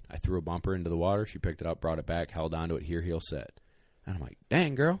swimming. I threw a bumper into the water. She picked it up, brought it back, held onto it. Here, heel, sit. And I'm like,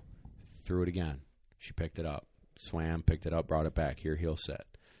 dang, girl. Threw it again. She picked it up, swam, picked it up, brought it back. Here, heel, sit.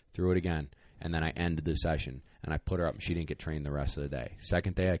 Threw it again. And then I ended the session, and I put her up, and she didn't get trained the rest of the day.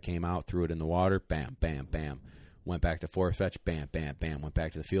 Second day, I came out, threw it in the water, bam, bam, bam. Went back to force fetch, bam, bam, bam. Went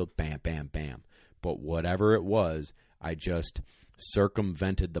back to the field, bam, bam, bam. But whatever it was, I just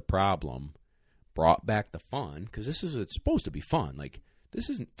circumvented the problem, brought back the fun, because it's supposed to be fun. Like, this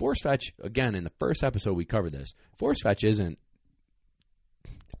isn't force fetch. Again, in the first episode we covered this. Force fetch isn't.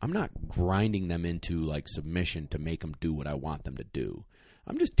 I'm not grinding them into like submission to make them do what I want them to do.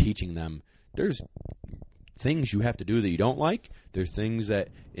 I'm just teaching them. There's things you have to do that you don't like. There's things that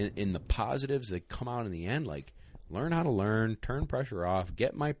in the positives that come out in the end. Like Learn how to learn, turn pressure off,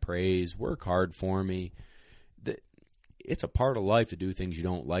 get my praise, work hard for me. It's a part of life to do things you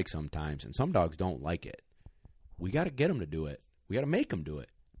don't like sometimes, and some dogs don't like it. We got to get them to do it. We got to make them do it.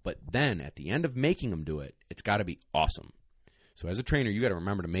 But then at the end of making them do it, it's got to be awesome. So as a trainer, you got to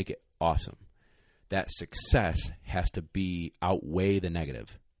remember to make it awesome. That success has to be outweigh the negative.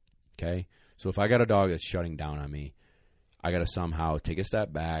 Okay? So if I got a dog that's shutting down on me, I got to somehow take a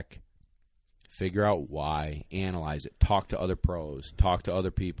step back, figure out why, analyze it, talk to other pros, talk to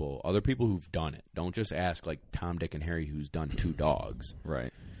other people who've done it. Don't just ask like Tom, Dick, and Harry who's done 2 dogs.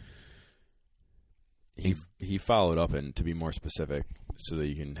 Right. He followed up, and to be more specific so that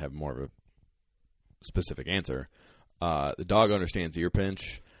you can have more of a specific answer, the dog understands ear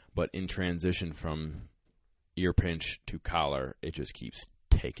pinch, but in transition from ear pinch to collar, it just keeps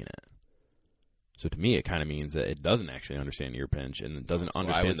taking it. So to me, it kind of means that it doesn't actually understand ear pinch and it doesn't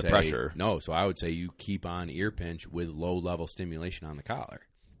understand the pressure. No, so I would say you keep on ear pinch with low-level stimulation on the collar.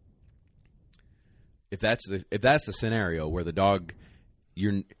 If that's the scenario where the dog,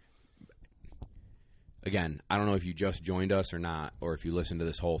 again, I don't know if you just joined us or not, or if you listened to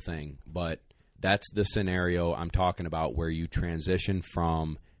this whole thing, but that's the scenario I'm talking about where you transition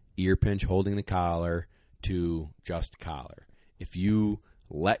from ear pinch holding the collar to just collar. If you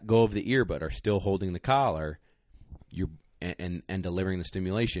let go of the ear but are still holding the collar, and delivering the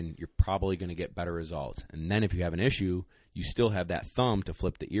stimulation, you're probably going to get better results. And then if you have an issue, you still have that thumb to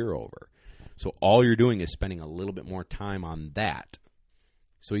flip the ear over. So all you're doing is spending a little bit more time on that.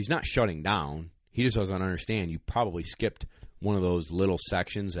 So he's not shutting down. He just doesn't understand. You probably skipped one of those little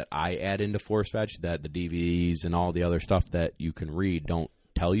sections that I add into Force Fetch that the DVDs and all the other stuff that you can read don't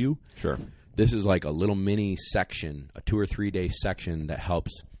tell you. Sure. This is like a little mini section, a 2 or 3 day section that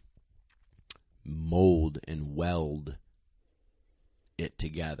helps mold and weld it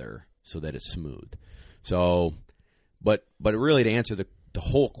together so that it's smooth. So, but really to answer the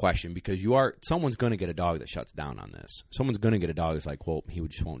whole question, because someone's going to get a dog that shuts down on this. Someone's going to get a dog that's like, well, he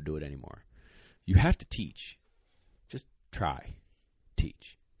just won't do it anymore. You have to teach. Just try.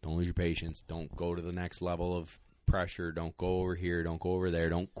 Teach. Don't lose your patience. Don't go to the next level of pressure. Don't go over here. Don't go over there.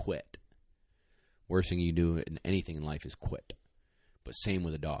 Don't quit. Worst thing you do in anything in life is quit. But same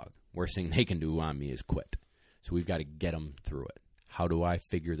with a dog. Worst thing they can do on me is quit. So we've got to get them through it. How do I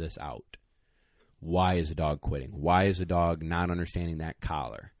figure this out? Why is the dog quitting? Why is the dog not understanding that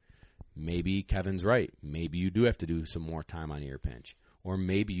collar? Maybe Kevin's right. Maybe you do have to do some more time on ear pinch. Or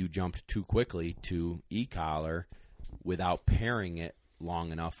maybe you jumped too quickly to e-collar without pairing it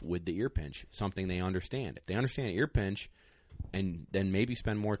long enough with the ear pinch, something they understand. If they understand ear pinch, and then maybe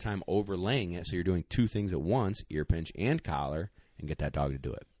spend more time overlaying it so you're doing 2 things at once, ear pinch and collar, and get that dog to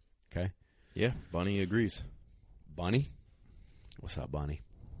do it. Okay? Yeah, Bunny agrees. Bunny? What's up, Bunny?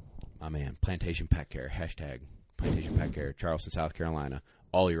 My man. Plantation Pet Care. Hashtag Plantation Pet Care. Charleston, South Carolina.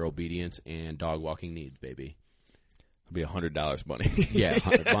 All your obedience and dog walking needs, baby. It'll be $100, Bunny. Yeah,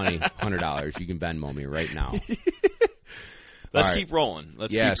 Bunny, $100. You can Venmo me right now. Let's keep rolling.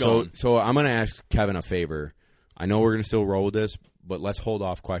 Let's keep going. So I'm going to ask Kevin a favor. I know we're going to still roll with this, but let's hold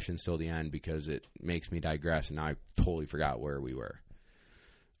off questions till the end because it makes me digress, and I totally forgot where we were.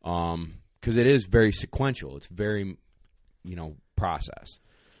 Because it is very sequential. It's very, process.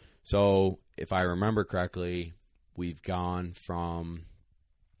 So if I remember correctly, we've gone from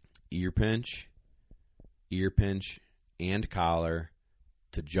ear pinch, and collar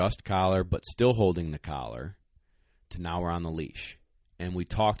to just collar, but still holding the collar, to now we're on the leash. And we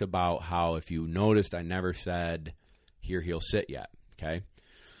talked about how, if you noticed, I never said, here he'll sit yet, okay?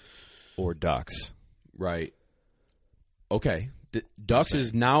 Or ducks. Right. Okay. Ducks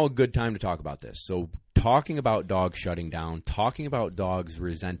is now a good time to talk about this. So talking about dogs shutting down, talking about dogs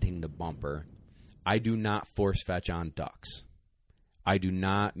resenting the bumper, I do not force fetch on ducks. I do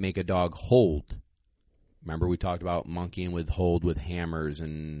not make a dog hold. Remember we talked about monkeying with hold with hammers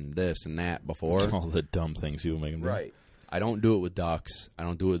and this and that before? All the dumb things you make them do. Right. I don't do it with ducks. I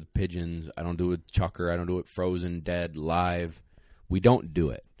don't do it with pigeons. I don't do it with chucker. I don't do it frozen, dead, live. We don't do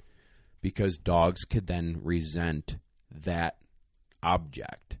it because dogs could then resent that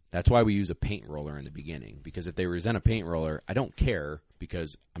object. That's why we use a paint roller in the beginning, because if they resent a paint roller, I don't care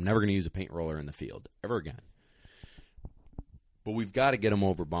because I'm never going to use a paint roller in the field ever again. But we've got to get them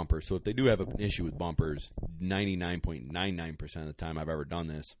over bumpers. So if they do have an issue with bumpers, 99.99% of the time I've ever done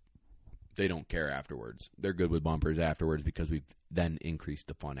this, they don't care afterwards. They're good with bumpers afterwards because we've then increased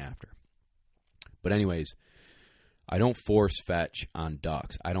the fun after. But anyways, I don't force fetch on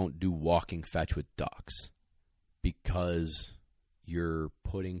ducks. I don't do walking fetch with ducks because you're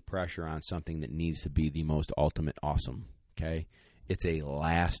putting pressure on something that needs to be the most ultimate awesome, okay? It's a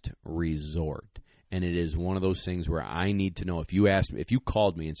last resort. And it is one of those things where I need to know, if you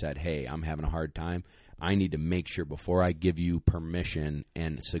called me and said, hey, I'm having a hard time, I need to make sure before I give you permission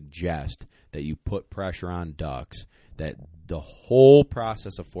and suggest that you put pressure on ducks, that the whole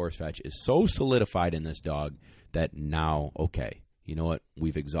process of force fetch is so solidified in this dog that now, okay, you know what?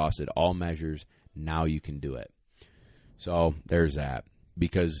 We've exhausted all measures. Now you can do it. So there's that.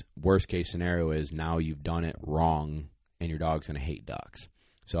 Because worst case scenario is now you've done it wrong and your dog's going to hate ducks.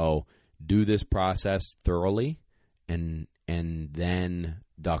 So do this process thoroughly, and then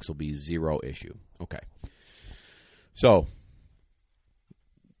ducks will be zero issue. Okay. So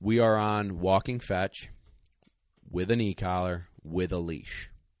we are on walking fetch with an e-collar with a leash.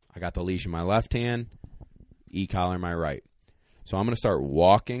 I got the leash in my left hand, e-collar in my right. So I'm going to start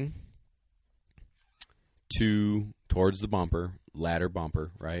walking towards the bumper, ladder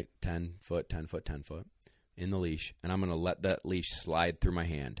bumper, right? 10 foot, 10 foot, 10 foot in the leash. And I'm going to let that leash slide through my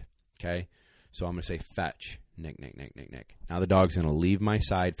hand. Okay? So I'm going to say fetch, nick, nick, nick, nick, nick. Now the dog's going to leave my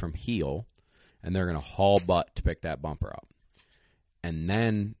side from heel, and they're going to haul butt to pick that bumper up. And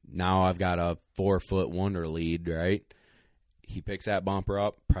then now I've got a 4-foot wonder lead, right? He picks that bumper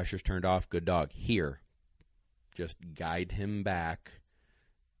up, pressure's turned off, good dog. Here, just guide him back.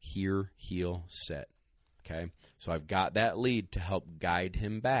 Here, heel, sit. Okay? So I've got that lead to help guide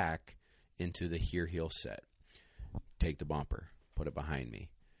him back into the here, heel, sit. Take the bumper, put it behind me.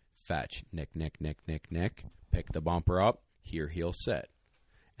 Fetch, nick, nick, nick, nick, nick. Pick the bumper up, here, heel, sit.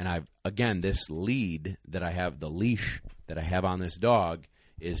 And this lead that I have, the leash that I have on this dog,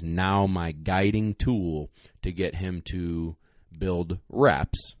 is now my guiding tool to get him to build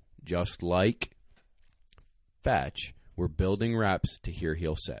reps, just like fetch. We're building reps to here,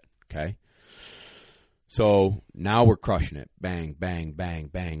 heel, sit. Okay? So now we're crushing it. Bang, bang, bang,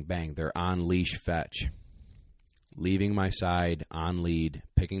 bang, bang. They're on leash fetch. Leaving my side on lead,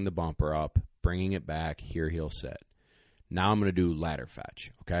 picking the bumper up, bringing it back, here, heel, sit. Now I'm going to do ladder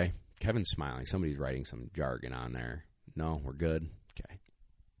fetch, okay? Kevin's smiling. Somebody's writing some jargon on there. No, we're good? Okay.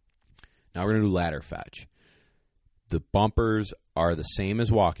 Now we're going to do ladder fetch. The bumpers are the same as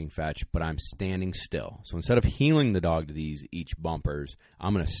walking fetch, but I'm standing still. So instead of heeling the dog to each bumpers,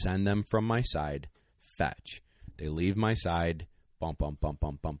 I'm going to send them from my side, fetch. They leave my side, bump, bump, bump,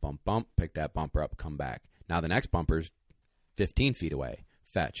 bump, bump, bump, bump, pick that bumper up, come back. Now the next bumper's 15 feet away.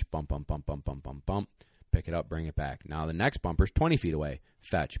 Fetch, bump, bump, bump, bump, bump, bump, bump. Pick it up, bring it back. Now the next bumper's 20 feet away.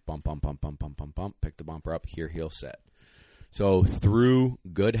 Fetch, bump, bump, bump, bump, bump, bump, bump. Pick the bumper up, here, heel, sit. So through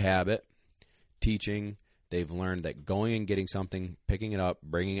good habit, teaching, they've learned that going and getting something, picking it up,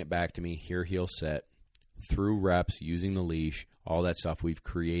 bringing it back to me, here, heel, sit. Through reps, using the leash, all that stuff, we've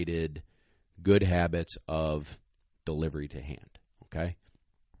created good habits of delivery to hand, okay?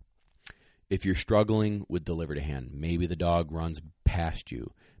 If you're struggling with delivery to hand, maybe the dog runs past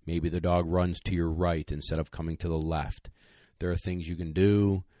you. Maybe the dog runs to your right instead of coming to the left. There are things you can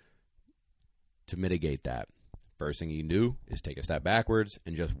do to mitigate that. First thing you can do is take a step backwards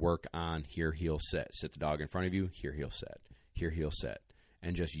and just work on here, heel, sit. Sit the dog in front of you, here, heel, sit. Here, heel, sit.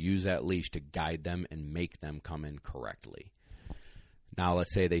 And just use that leash to guide them and make them come in correctly. Now,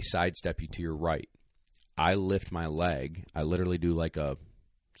 let's say they sidestep you to your right. I lift my leg. I literally do like a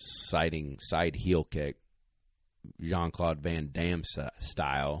side heel kick, Jean-Claude Van Damme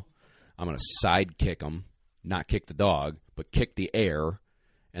style. I'm going to side kick them, not kick the dog, but kick the air,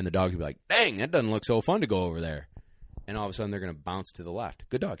 and the dog will be like, dang, that doesn't look so fun to go over there. And all of a sudden, they're going to bounce to the left.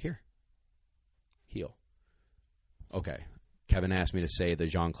 Good dog, here. Heel. Okay. Kevin asked me to say the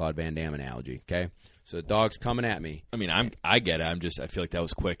Jean-Claude Van Damme analogy, okay? So the dog's coming at me. I mean, I get it. I feel like that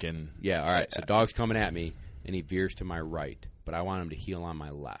was quick. And yeah, all right. So dog's coming at me, and he veers to my right, but I want him to heel on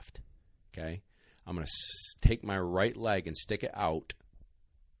my left, okay? I'm going to take my right leg and stick it out.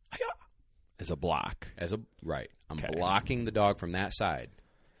 As a block. Right. I'm blocking the dog from that side.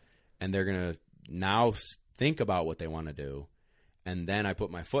 And they're going to now think about what they want to do. And then I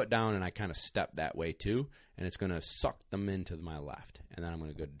put my foot down and I kind of step that way too. And it's going to suck them into my left. And then I'm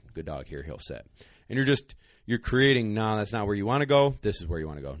going to good dog here. He'll sit. And you're creating, no, that's not where you want to go. This is where you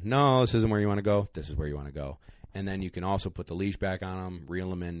want to go. No, this isn't where you want to go. This is where you want to go. And then you can also put the leash back on them, reel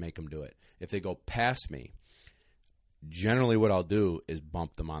them in, make them do it. If they go past me, generally what I'll do is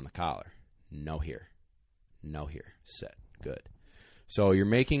bump them on the collar. No here. No here. Sit. Good. So you're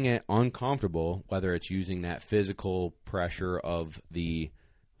making it uncomfortable, whether it's using that physical pressure of the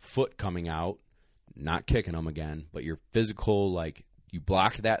foot coming out, not kicking them again, but your physical, like you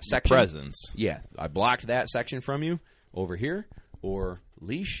blocked that section. Presence. Yeah. I blocked that section from you over here, or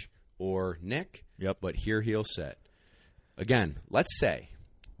leash, or nick. Yep. But here he'll sit. Again, let's say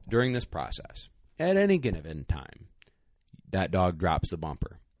during this process, at any given time, that dog drops the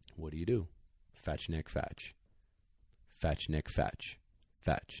bumper. What do? Fetch, Nick, fetch. Fetch, Nick, fetch.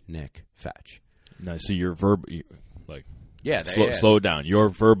 Fetch, Nick, fetch. No, so you're like Yeah, slow down. You're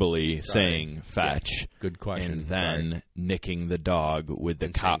verbally saying fetch. Yeah. Good question. And then nicking the dog with the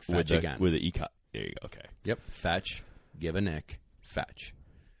fetch with again. the e-cop. There you go. Okay. Yep. Fetch. Give a nick. Fetch.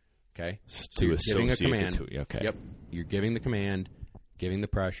 Okay. So To you're giving a associate command. the two. Okay. Yep. You're giving the command, giving the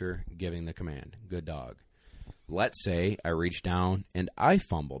pressure, giving the command. Good dog. Let's say I reach down and I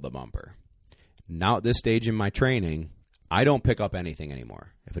fumble the bumper. Now at this stage in my training, I don't pick up anything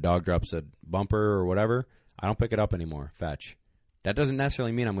anymore. If a dog drops a bumper or whatever, I don't pick it up anymore. Fetch. That doesn't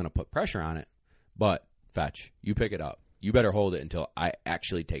necessarily mean I'm going to put pressure on it, but fetch. You pick it up. You better hold it until I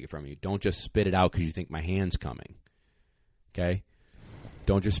actually take it from you. Don't just spit it out because you think my hand's coming. Okay?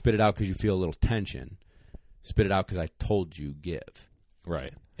 Don't just spit it out because you feel a little tension. Spit it out because I told you give.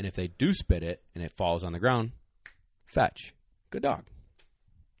 Right. And if they do spit it and it falls on the ground, fetch. Good dog.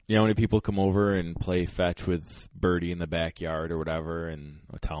 You know, when people come over and play fetch with Birdie in the backyard or whatever, and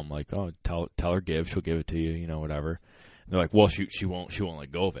I'll tell them like, "Oh, tell her give, she'll give it to you," you know, whatever. And they're like, "Well, she won't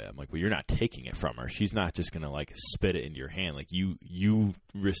let go of it." I'm like, "Well, you're not taking it from her. She's not just gonna like spit it into your hand. Like you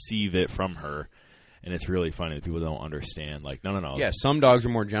receive it from her." And it's really funny that people don't understand. Like, no. Yeah, some dogs are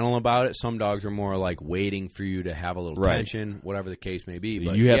more gentle about it. Some dogs are more like waiting for you to have a little tension, whatever the case may be.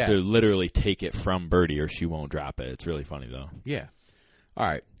 But you have to literally take it from Birdie or she won't drop it. It's really funny, though. Yeah. All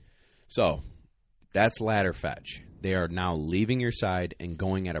right. So that's ladder fetch. They are now leaving your side and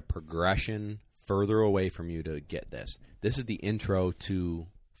going at a progression further away from you to get this. This is the intro to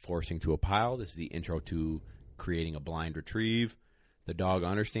forcing to a pile. This is the intro to creating a blind retrieve. The dog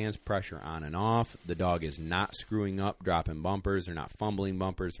understands pressure on and off. The dog is not screwing up, dropping bumpers. They're not fumbling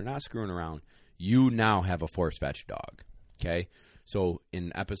bumpers. They're not screwing around. You now have a force fetch dog. Okay? So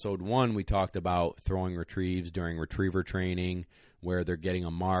in episode 1, we talked about throwing retrieves during retriever training where they're getting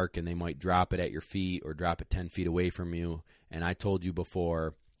a mark and they might drop it at your feet or drop it 10 feet away from you. And I told you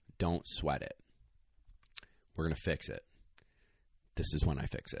before, don't sweat it. We're going to fix it. This is when I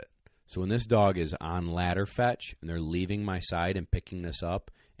fix it. So when this dog is on ladder fetch and they're leaving my side and picking this up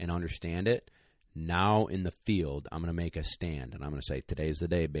and understand it, now in the field, I'm going to make a stand. And I'm going to say, today's the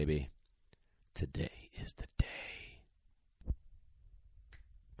day, baby. Today is the day.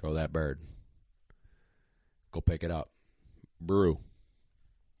 Throw that bird. Go pick it up. Brew.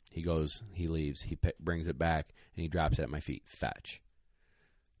 He goes, he leaves. He brings it back, and he drops it at my feet. Fetch.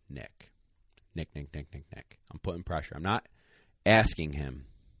 Nick. Nick. I'm putting pressure. I'm not asking him.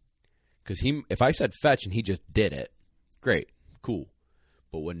 Because if I said fetch and he just did it, great, cool.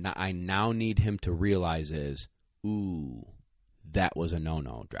 But what I now need him to realize is, ooh, that was a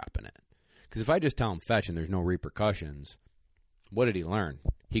no-no dropping it. Because if I just tell him fetch and there's no repercussions, what did he learn?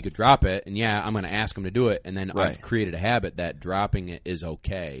 He could drop it, and yeah, I'm going to ask him to do it, and then I've created a habit that dropping it is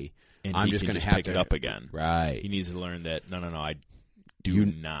okay. And I'm he just can going to have pick it up again. Right. He needs to learn that, no, I do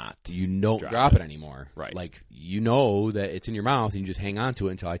not. You don't drop it anymore. Right. Like, you know that it's in your mouth, and you just hang on to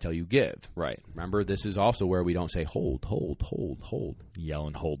it until I tell you give. Right. Remember, this is also where we don't say hold. Yell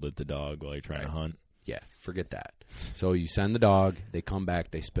and hold at the dog while you're trying to hunt. Yeah, forget that. So you send the dog, they come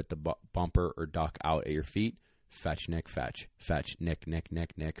back, they spit the bumper or duck out at your feet. Fetch, Nick, fetch. Fetch, Nick,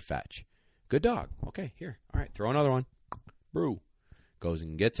 fetch. Good dog. Okay, here. All right, throw another one. Brew. Goes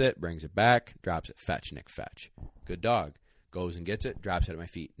and gets it, brings it back, drops it. Fetch, Nick, fetch. Good dog. Goes and gets it, drops it at my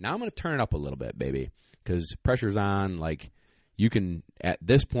feet. Now I'm going to turn it up a little bit, baby, because pressure's on. Like, you can, at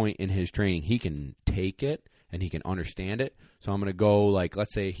this point in his training, he can take it and he can understand it. So I'm going to go, like,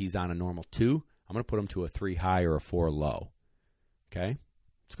 let's say he's on a normal 2. I'm going to put him to a 3 high or a 4 low. Okay?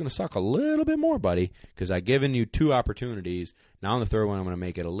 It's going to suck a little bit more, buddy, because I've given you 2 opportunities. Now on the 3rd one, I'm going to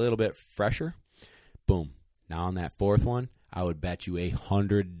make it a little bit fresher. Boom. Now on that 4th one, I would bet you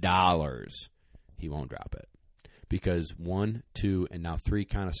 $100 he won't drop it. Because 1, 2, and now 3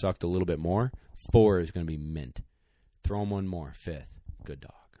 kind of sucked a little bit more. 4 is going to be mint. Throw him one more. 5th. Good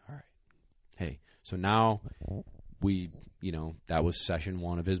dog. All right. Hey, so now that was session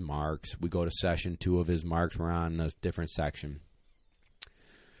 1 of his marks. We go to session 2 of his marks. We're on a different section.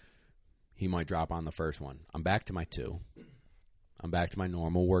 He might drop on the first one. I'm back to my 2. I'm back to my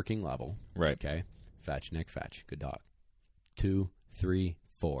normal working level. Right. Okay. Fetch, Nick, fetch. Good dog. 2, 3,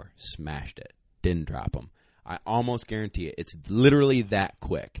 4. Smashed it. Didn't drop him. I almost guarantee it. It's literally that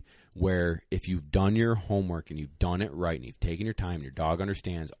quick where if you've done your homework and you've done it right and you've taken your time and your dog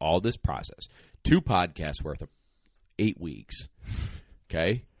understands all this process, 2 podcasts worth of 8 weeks,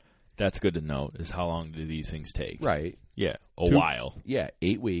 okay? That's good to know, is how long do these things take? Right. Yeah, a while. Yeah,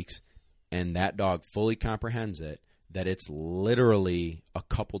 8 weeks, and that dog fully comprehends it, that it's literally a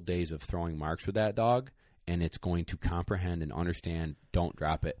couple days of throwing marks with that dog, and it's going to comprehend and understand, don't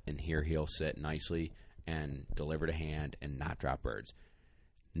drop it, and here he'll sit nicely and deliver to hand and not drop birds.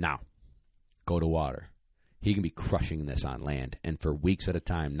 Now, go to water. He can be crushing this on land and for weeks at a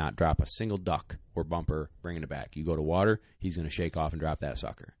time not drop a single duck or bumper, bringing it back. You go to water, he's going to shake off and drop that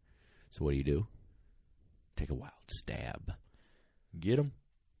sucker. So what do? Take a wild stab. Get him.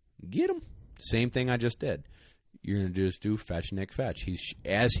 Get him. Same thing I just did. You're going to just do fetch, nick, fetch.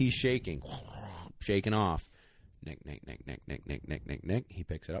 As he's shaking off. Nick, nick, nick, nick, nick, nick, nick, nick, nick. He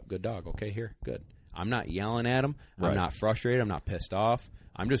picks it up. Good dog. Okay, here. Good. I'm not yelling at him. Right. I'm not frustrated. I'm not pissed off.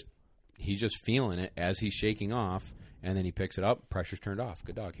 He's just feeling it as he's shaking off, and then he picks it up. Pressure's turned off.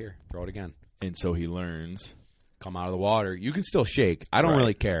 Good dog. Here. Throw it again. And so he learns. Come out of the water. You can still shake. I don't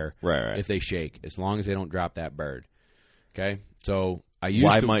really care if they shake, as long as they don't drop that bird. Okay? So I used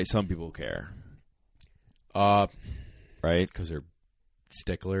Why to... might some people care? Right? Right? Because they're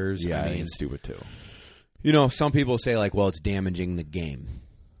sticklers. Yeah, I I mean, think it's stupid too. you know, some people say, like, well, it's damaging the game.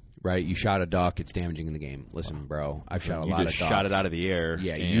 Right? You shot a duck, it's damaging the game. Listen, bro, I've shot a lot of ducks. You just shot it out of the air.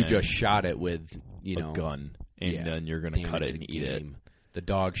 Yeah, you just shot it with, a gun, and then you're going to cut it and eat it. The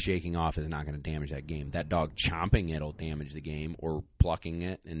dog shaking off is not going to damage that game. That dog chomping it will damage the game, or plucking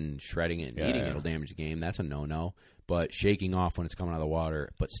it and shredding it and eating it will damage the game. That's a no-no. But shaking off when it's coming out of the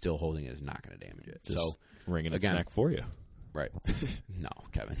water, but still holding it is not going to damage it. Just so wringing its neck for you. Right. No,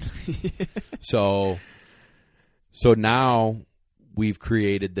 Kevin. So now we've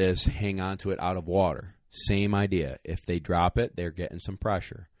created this hang on to it out of water. Same idea. If they drop it, they're getting some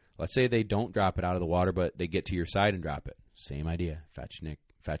pressure. Let's say they don't drop it out of the water, but they get to your side and drop it. Same idea. Fetch, nick,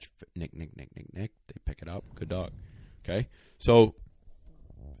 fetch, nick, nick, nick, nick, nick. They pick it up. Good dog. Okay? So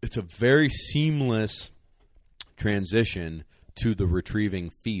it's a very seamless transition to the retrieving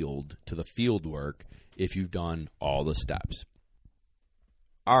field, to the field work, if you've done all the steps.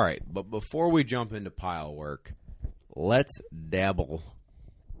 All right, but before we jump into pile work, let's dabble.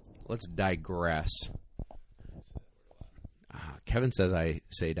 Let's digress. Kevin says I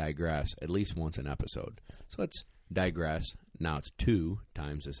say digress at least once an episode. So let's digress. Now it's 2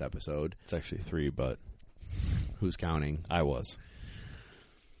 times this episode. It's actually 3, but who's counting? I was.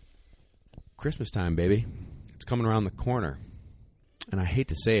 Christmas time, baby. It's coming around the corner. And I hate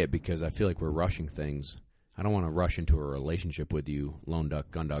to say it because I feel like we're rushing things. I don't want to rush into a relationship with you, Lone Duck,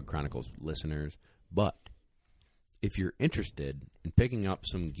 Gun Dog Chronicles listeners. But if you're interested in picking up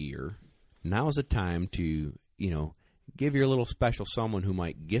some gear, now's the time to, give your little special someone who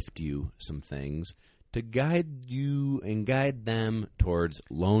might gift you some things to guide you and guide them towards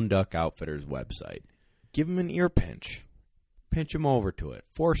Lone Duck Outfitters website. Give them an ear pinch. Pinch them over to it.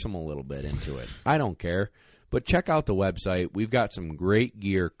 Force them a little bit into it. I don't care. But check out the website. We've got some great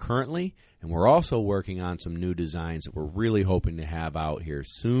gear currently, and we're also working on some new designs that we're really hoping to have out here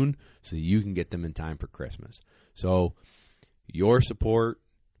soon so you can get them in time for Christmas. So your support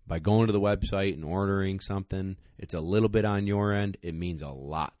by going to the website and ordering something, it's a little bit on your end. It means a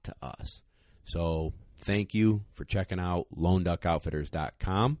lot to us. So thank you for checking out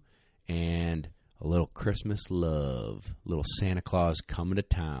LoneDuckOutfitters.com, and a little Christmas love, a little Santa Claus coming to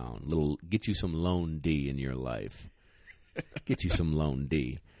town, get you some Lone D in your life. Get you some Lone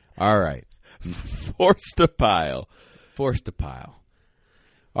D. All right. Forced to pile. Forced to pile.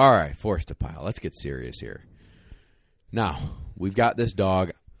 All right, forced to pile. Let's get serious here. Now, we've got this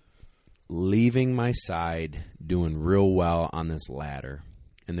dog leaving my side, doing real well on this ladder,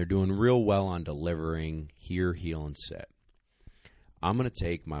 and they're doing real well on delivering here, heel, and sit. I'm going to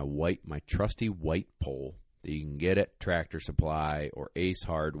take my trusty white pole that you can get at Tractor Supply or Ace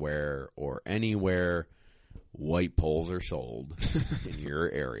Hardware or anywhere white poles are sold in your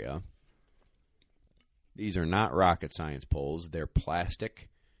area. These are not rocket science poles. They're plastic.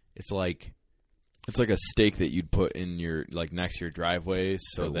 It's like a stake that you'd put in your next to your driveway,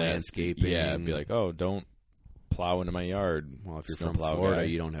 so that landscaping. Yeah, it'd be like, oh, don't plow into my yard. Well, if you're from Florida,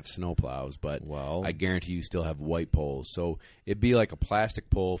 you don't have snow plows, but I guarantee you still have white poles. So it'd be like a plastic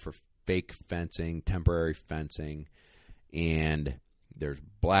pole for fake fencing, temporary fencing, and there's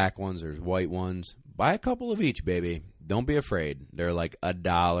black ones, there's white ones. Buy a couple of each, baby. Don't be afraid. They're like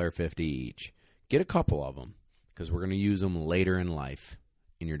 $1.50 each. Get a couple of them because we're going to use them later in life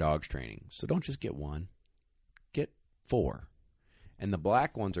in your dog's training. So don't just get one. Get 4. And the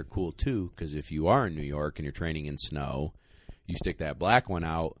black ones are cool, too, because if you are in New York and you're training in snow, you stick that black one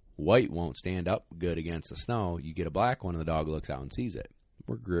out, white won't stand up good against the snow. You get a black one, and the dog looks out and sees it.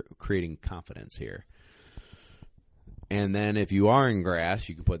 We're creating confidence here. And then if you are in grass,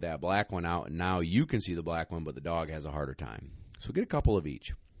 you can put that black one out, and now you can see the black one, but the dog has a harder time. So get a couple of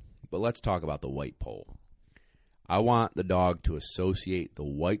each. But let's talk about the white pole. I want the dog to associate the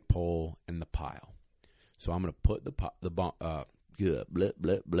white pole and the pile. So I'm going to put I'm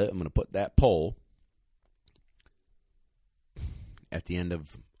going to put that pole at the end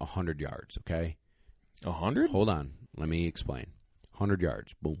of 100 yards, okay? 100? Hold on. Let me explain. 100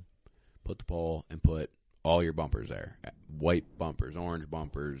 yards. Boom. Put the pole and put all your bumpers there. White bumpers, orange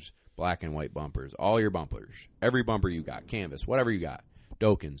bumpers, black and white bumpers, all your bumpers. Every bumper you got. Canvas, whatever you got.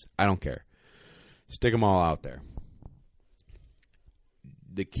 Dokens. I don't care. Stick them all out there.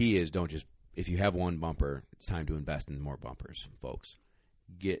 The key is don't just, if you have one bumper, it's time to invest in more bumpers, folks.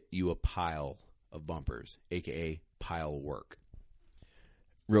 Get you a pile of bumpers, a.k.a. pile work.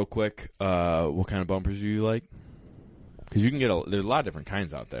 Real quick, what kind of bumpers do you like? Because you can get there's a lot of different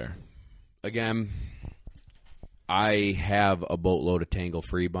kinds out there. Again, I have a boatload of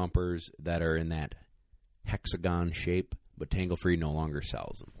tangle-free bumpers that are in that hexagon shape, but tangle-free no longer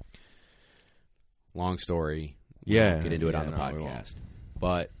sells them. Long story. We won't get into it on the podcast.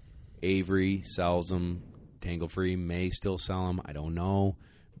 But Avery sells them. Tangle-free may still sell them. I don't know.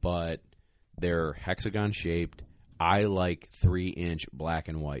 But they're hexagon-shaped. I like 3-inch black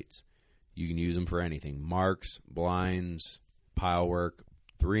and whites. You can use them for anything. Marks, blinds, pile work.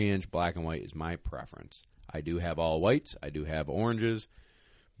 3-inch black and white is my preference. I do have all whites. I do have oranges.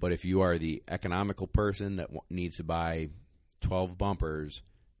 But if you are the economical person that needs to buy 12 bumpers,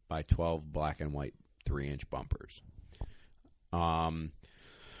 buy 12 black and white 3-inch bumpers. Now,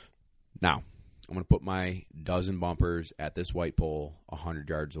 I'm going to put my dozen bumpers at this white pole 100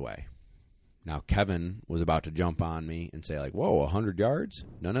 yards away. Now, Kevin was about to jump on me and say, like, whoa, 100 yards?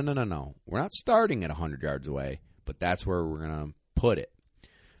 No. We're not starting at 100 yards away, but that's where we're going to put it.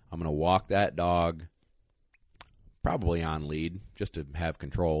 I'm going to walk that dog probably on lead just to have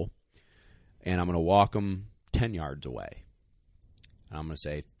control, and I'm going to walk him 10 yards away. And I'm going to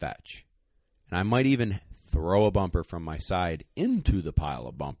say, fetch. And I might even throw a bumper from my side into the pile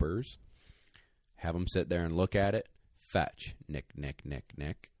of bumpers, have them sit there and look at it, fetch, nick,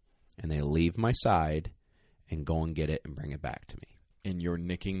 and they leave my side and go and get it and bring it back to me. And you're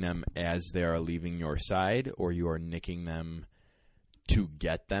nicking them as they are leaving your side, or you are nicking them to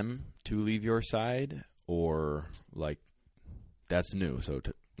get them to leave your side, or, like, that's new. So,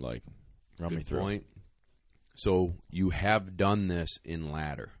 run me through. Good point. So you have done this in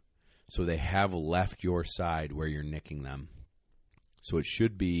ladder. So they have left your side where you're nicking them. So it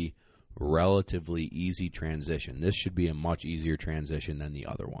should be relatively easy transition. This should be a much easier transition than the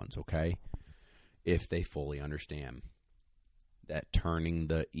other ones, okay? If they fully understand that turning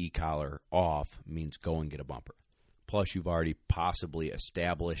the e-collar off means go and get a bumper. Plus, you've already possibly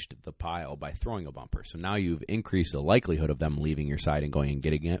established the pile by throwing a bumper. So now you've increased the likelihood of them leaving your side and going and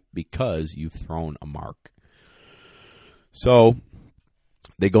getting it because you've thrown a mark. So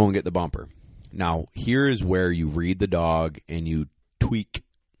they go and get the bumper. Now, here is where you read the dog and you tweak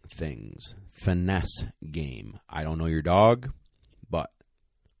things. Finesse game. I don't know your dog, but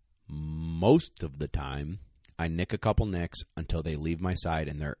most of the time, I nick a couple nicks until they leave my side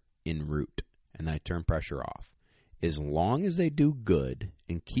and they're en route, and then I turn pressure off. As long as they do good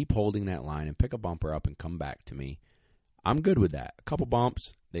and keep holding that line and pick a bumper up and come back to me, I'm good with that. A couple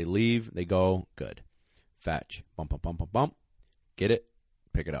bumps, they leave, they go, good. Fetch, bump, bump, bump, bump, bump. Get it,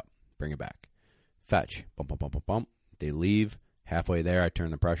 pick it up, bring it back. Fetch, bump, bump, bump, bump, bump. They leave. Halfway there, I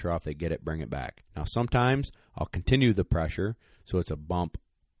turn the pressure off. They get it, bring it back. Now, sometimes I'll continue the pressure, so it's a bump,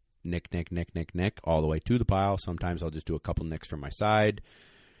 nick, all the way to the pile. Sometimes I'll just do a couple nicks from my side.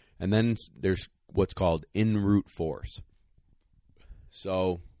 And then there's what's called en route force.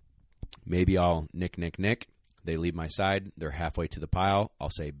 So maybe I'll nick. They leave my side. They're halfway to the pile. I'll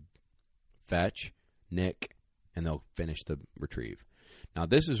say fetch, nick, and they'll finish the retrieve. Now,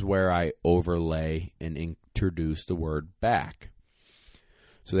 this is where I overlay and introduce the word back.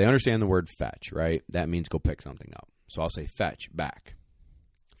 So they understand the word fetch, right? That means go pick something up. So I'll say fetch, back.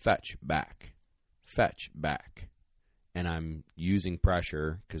 Fetch, back. Fetch, back. And I'm using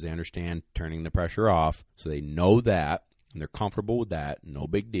pressure because they understand turning the pressure off. So they know that, and they're comfortable with that. No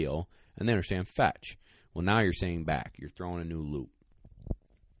big deal. And they understand fetch. Well, now you're saying back. You're throwing a new loop.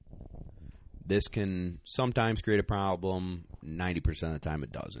 This can sometimes create a problem. 90% of the time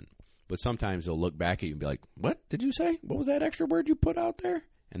it doesn't. But sometimes they'll look back at you and be like, what did you say? What was that extra word you put out there?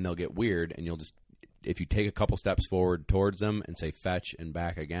 And they'll get weird, and you'll just, if you take a couple steps forward towards them and say fetch and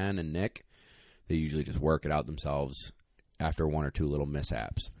back again and nick, they usually just work it out themselves after one or two little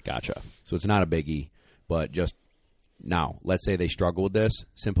mishaps. Gotcha. So it's not a biggie, but just now, let's say they struggle with this,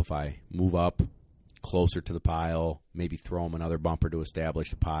 simplify, move up closer to the pile, maybe throw them another bumper to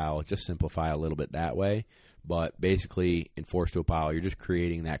establish the pile, just simplify a little bit that way. But basically, in force to a pile, you're just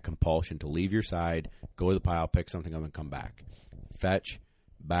creating that compulsion to leave your side, go to the pile, pick something up, and come back. Fetch,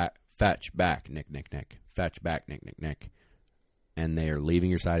 back, nick. fetch, back, nick, nick, nick. And they are leaving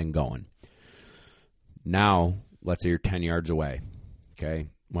your side and going. Now, let's say you're 10 yards away. Okay?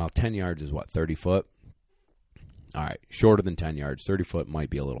 Well, 10 yards is what, 30 foot? All right, shorter than 10 yards. 30 foot might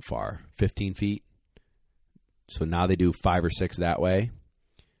be a little far. 15 feet. So now they do 5 or 6 that way.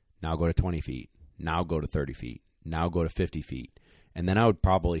 Now go to 20 feet. Now go to 30 feet. Now go to 50 feet. And then I would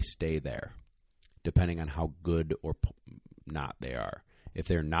probably stay there, depending on how good or not they are. If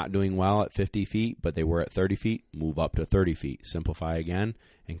they're not doing well at 50 feet, but they were at 30 feet, move up to 30 feet. Simplify again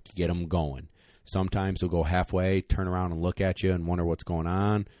and get them going. Sometimes they'll go halfway, turn around and look at you and wonder what's going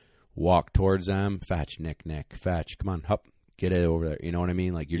on. Walk towards them, fetch, nick, nick, fetch. Come on, hup, get it over there. You know what I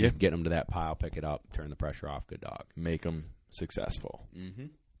mean? Like you're just getting them to that pile, pick it up, turn the pressure off. Good dog. Make them successful. Mm-hmm.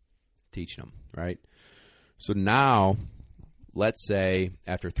 Teaching them, right? So now, let's say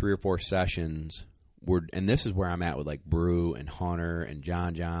after 3 or 4 sessions, and this is where I'm at with like Brew and Hunter and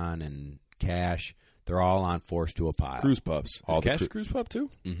John and Cash. They're all on force to a pile. Cruise pups. All is Cash a cruise pup too?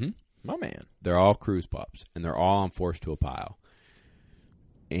 Mm-hmm. My man. They're all cruise pups, and they're all on force to a pile.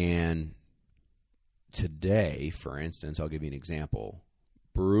 And today, for instance, I'll give you an example.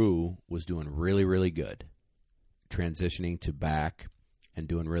 Brew was doing really, really good, transitioning to back and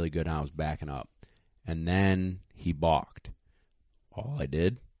doing really good, and I was backing up. And then he balked. All I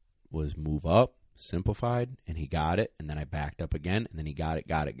did was move up, simplified, and he got it, and then I backed up again, and then he got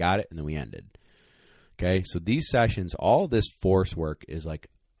it, and then we ended. Okay, so these sessions, all this force work is like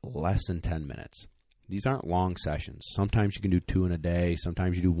less than 10 minutes. These aren't long sessions. Sometimes you can do 2 in a day.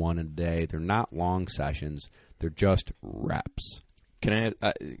 Sometimes you do 1 in a day. They're not long sessions. They're just reps. Can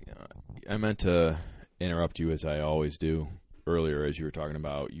I meant to interrupt you as I always do earlier as you were talking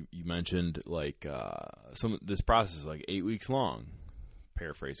about. You mentioned like this process is like 8 weeks long,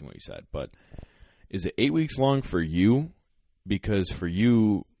 paraphrasing what you said. But is it 8 weeks long for you? Because for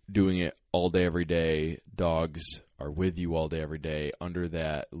you, doing it all day, every day, dogs are with you all day, every day, under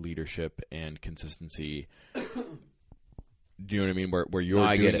that leadership and consistency. Do you know what I mean? Where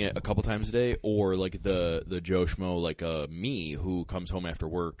you're doing it a couple times a day, or like the Joe Schmo, like me, who comes home after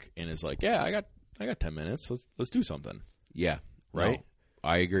work and is like, yeah, I got 10 minutes. Let's do something. Yeah. Right? No,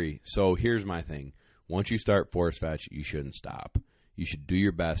 I agree. So here's my thing. Once you start force fetch, you shouldn't stop. You should do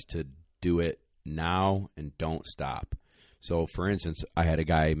your best to do it now and don't stop. So, for instance, I had a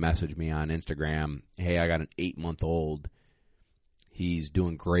guy message me on Instagram, hey, I got an 8-month-old. He's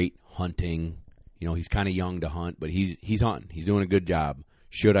doing great hunting. You know, he's kind of young to hunt, but he's hunting. He's doing a good job.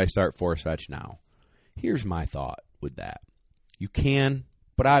 Should I start force fetch now? Here's my thought with that. You can,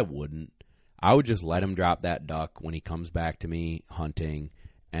 but I wouldn't. I would just let him drop that duck when he comes back to me hunting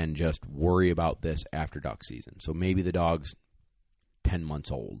and just worry about this after duck season. So maybe the dog's 10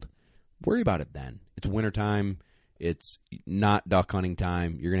 months old. Worry about it then. It's wintertime. It's not duck hunting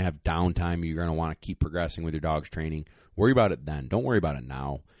time. You're going to have downtime. You're going to want to keep progressing with your dog's training. Worry about it then. Don't worry about it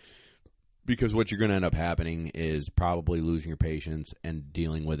now. Because what you're going to end up happening is probably losing your patience and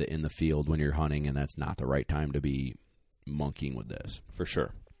dealing with it in the field when you're hunting, and that's not the right time to be monkeying with this. For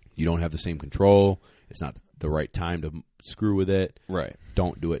sure. You don't have the same control. It's not the right time to screw with it. Right.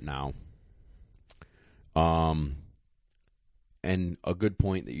 Don't do it now. And a good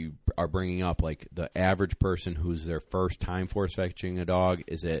point that you are bringing up, like the average person who's their first time force fetching a dog,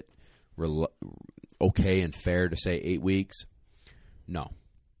 is it okay and fair to say 8 weeks? No.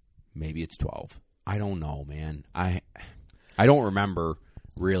 Maybe it's 12. I don't know, man. I don't remember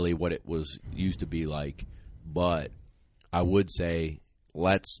really what it was used to be like, but I would say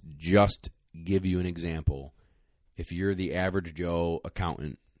let's just give you an example. If you're the average Joe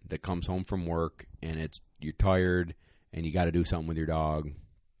accountant that comes home from work and you're tired and you got to do something with your dog,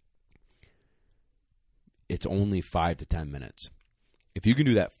 it's only 5 to 10 minutes. If you can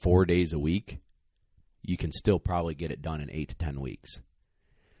do that 4 days a week, you can still probably get it done in 8 to 10 weeks.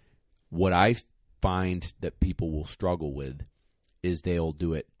 What I find that people will struggle with is they'll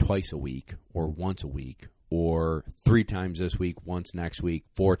do it twice a week or once a week or 3 times this week, once next week,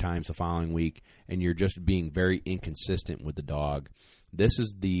 4 times the following week, and you're just being very inconsistent with the dog. This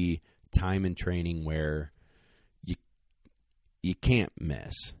is the time in training where you can't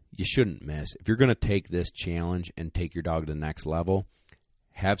miss. You shouldn't miss. If you're going to take this challenge and take your dog to the next level,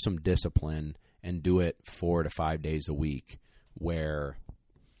 have some discipline and do it 4 to 5 days a week where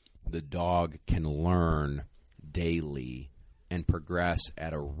the dog can learn daily and progress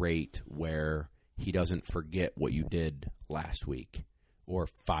at a rate where he doesn't forget what you did last week or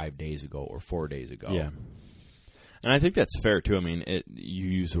 5 days ago or 4 days ago. Yeah. And I think that's fair, too. I mean, you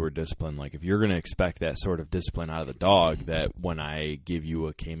use the word discipline. Like, if you're going to expect that sort of discipline out of the dog, that when I give you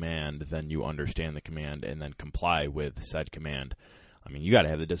a command, then you understand the command and then comply with said command. I mean, you got to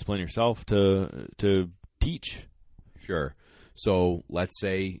have the discipline yourself to teach. Sure. So let's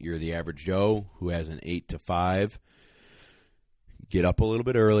say you're the average Joe who has an 8 to 5. Get up a little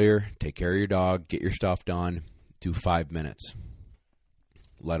bit earlier, take care of your dog, get your stuff done, do 5 minutes.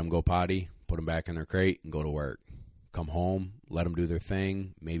 Let them go potty, put them back in their crate, and go to work. Come home, let them do their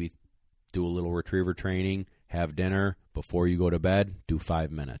thing, maybe do a little retriever training, have dinner. Before you go to bed, do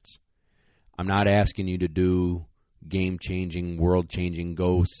 5 minutes. I'm not asking you to do game-changing, world-changing,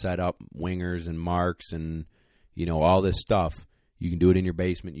 go set up wingers and marks and, all this stuff. You can do it in your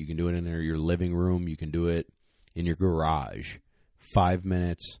basement. You can do it in your living room. You can do it in your garage. 5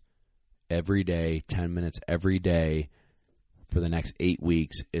 minutes every day, 10 minutes every day for the next 8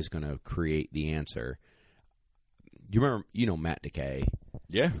 weeks is going to create the answer. You remember, Matt Decay?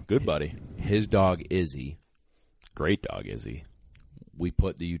 Yeah, good buddy. His dog, Izzy. Great dog, Izzy. We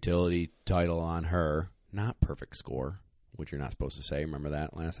put the utility title on her. Not perfect score, which you're not supposed to say. Remember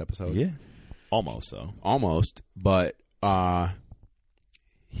that last episode? Yeah. Almost, though. Almost, but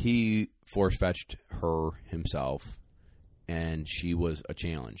he force-fetched her himself, and she was a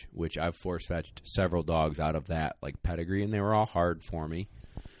challenge, which I've force-fetched several dogs out of that pedigree, and they were all hard for me.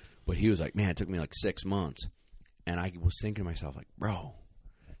 But he was like, man, it took me 6 months. And I was thinking to myself, bro,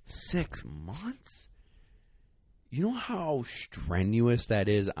 6 months? You know how strenuous that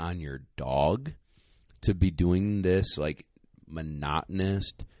is on your dog to be doing this,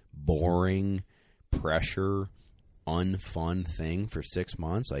 monotonous, boring, pressure, unfun thing for 6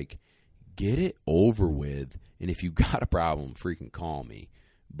 months? Get it over with. And if you got a problem, freaking call me.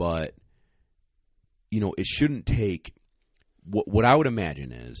 But, it shouldn't take... What I would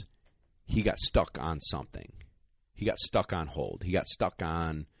imagine is he got stuck on something. He got stuck on hold. He got stuck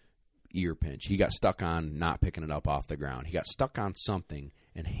on ear pinch. He got stuck on not picking it up off the ground. He got stuck on something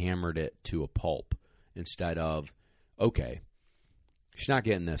and hammered it to a pulp instead of, okay, she's not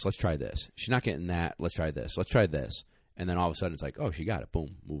getting this. Let's try this. She's not getting that. Let's try this. Let's try this. And then all of a sudden it's oh, she got it.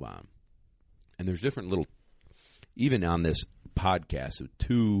 Boom, move on. And there's different little, even on this podcast of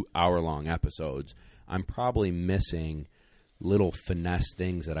 2-hour-long episodes, I'm probably missing little finesse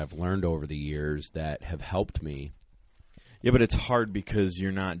things that I've learned over the years that have helped me. Yeah, but it's hard because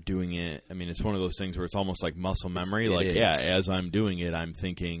you're not doing it. I mean, it's one of those things where it's almost like muscle memory. As I'm doing it, I'm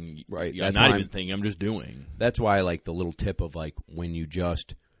thinking. Right. I'm not even thinking. I'm just doing. That's why I like the little tip of when you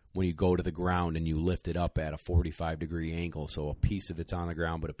go to the ground and you lift it up at a 45-degree angle, so a piece of it's on the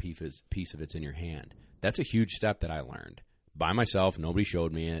ground, but a piece of it's in your hand. That's a huge step that I learned by myself. Nobody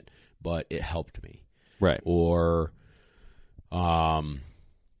showed me it, but it helped me. Right. Or, not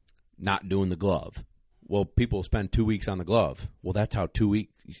doing the glove. Well, people spend 2 weeks on the glove. Well, that's how 2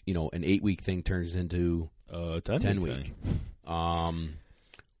 weeks, an 8-week thing turns into 10 week.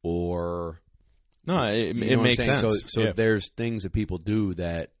 Or no, it makes sense. So there's things that people do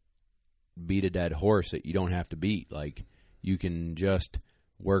that beat a dead horse that you don't have to beat. You can just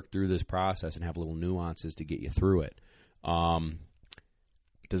work through this process and have little nuances to get you through it.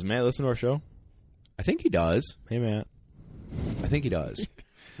 Does Matt listen to our show? I think he does. Hey, Matt. I think he does.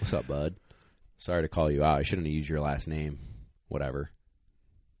 What's up, bud? Sorry to call you out. I shouldn't have used your last name. Whatever.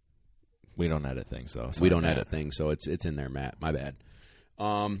 We don't edit things, though. We don't edit things, so it's in there, Matt. My bad.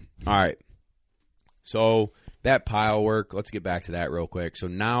 All right. So that pile work, let's get back to that real quick. So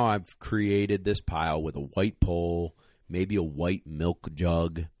now I've created this pile with a white pole, maybe a white milk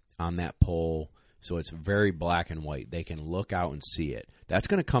jug on that pole, so it's very black and white. They can look out and see it. That's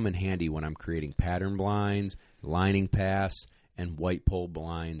going to come in handy when I'm creating pattern blinds, lining paths, and white pole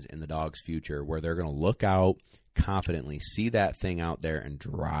blinds in the dog's future, where they're going to look out confidently, see that thing out there, and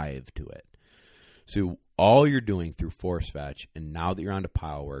drive to it. So all you're doing through force fetch, and now that you're onto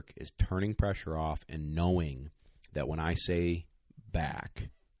pile work, is turning pressure off and knowing that when I say back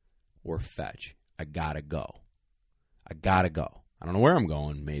or fetch, I got to go. I got to go. I don't know where I'm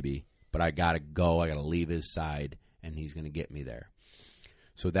going, maybe, but I got to go. I got to leave his side, and he's going to get me there.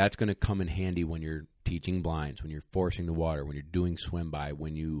 So that's going to come in handy when you're teaching blinds, when you're forcing the water, when you're doing swim by,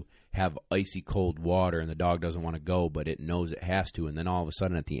 when you have icy cold water and the dog doesn't want to go, but it knows it has to, and then all of a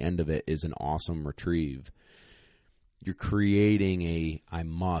sudden at the end of it is an awesome retrieve. You're creating a I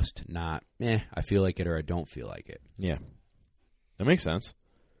must, not I feel like it or I don't feel like it. Yeah. That makes sense.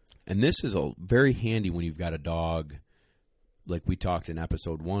 And this is very handy when you've got a dog, like we talked in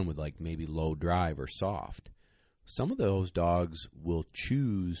episode 1, with maybe low drive or soft. Some of those dogs will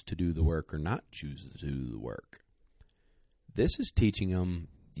choose to do the work or not choose to do the work. This is teaching them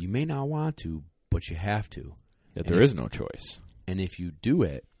you may not want to, but you have to. That there is no choice. And if you do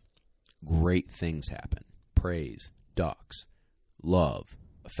it, great things happen. Praise, ducks, love,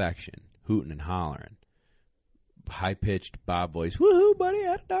 affection, hooting and hollering, high-pitched Bob voice, woohoo, buddy,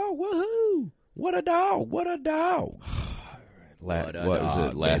 had a dog, woohoo. What a dog! What a dog! What a was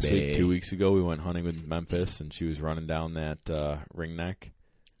dog, it? Last baby. week, 2 weeks ago, we went hunting with Memphis, and she was running down that ring neck,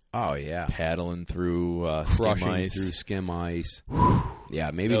 Oh yeah, paddling through crushing skim ice. through skim ice.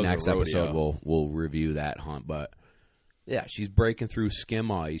 Yeah, maybe That was a next rodeo. episode we'll review that hunt. But yeah, she's breaking through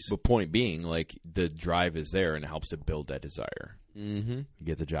skim ice. But point being, like, the drive is there, and it helps to build that desire. Mm-hmm.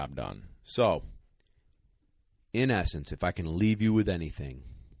 Get the job done. So, in essence, if I can leave you with anything,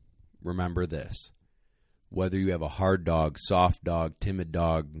 remember this. Whether you have a hard dog, soft dog, timid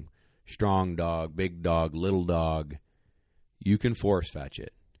dog, strong dog, big dog, little dog, you can force fetch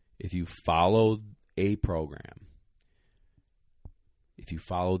it. If you follow a program, if you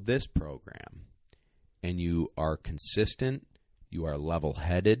follow this program, and you are consistent, you are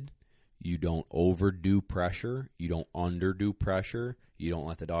level-headed, you don't overdo pressure, you don't underdo pressure, you don't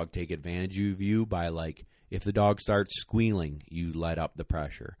let the dog take advantage of you by, like, if the dog starts squealing, you let up the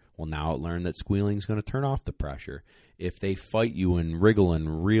pressure. Well, now it learned that squealing is going to turn off the pressure. If they fight you and wriggle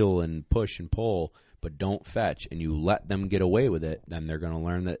and reel and push and pull, but don't fetch, and you let them get away with it, then they're going to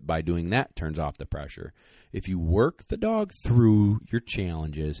learn that by doing that turns off the pressure. If you work the dog through your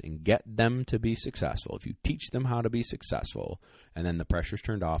challenges and get them to be successful, if you teach them how to be successful, and then the pressure's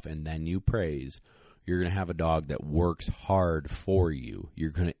turned off, and then you praise, you're going to have a dog that works hard for you. You're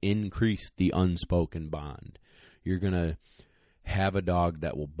going to increase the unspoken bond. You're going to have a dog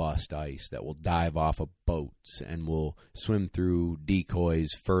that will bust ice, that will dive off of boats, and will swim through decoys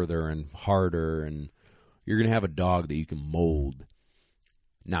further and harder, and you're going to have a dog that you can mold.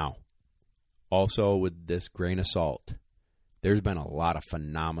 Now, also with this grain of salt, there's been a lot of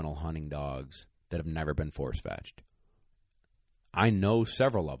phenomenal hunting dogs that have never been force-fetched. I know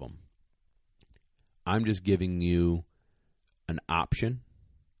several of them. I'm just giving you an option,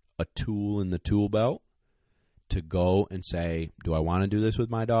 a tool in the tool belt to go and say, do I want to do this with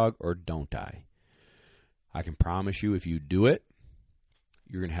my dog or don't I? I can promise you if you do it,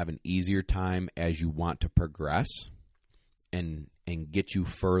 you're going to have an easier time as you want to progress and get you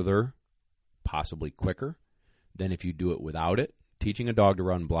further, possibly quicker, than if you do it without it. Teaching a dog to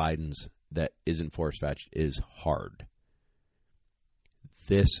run blindens that isn't force-fetched is hard.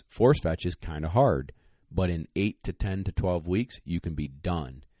 This force fetch is kind of hard, but in 8 to 10 to 12 weeks, you can be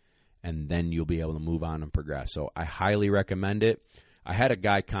done, and then you'll be able to move on and progress. So I highly recommend it. I had a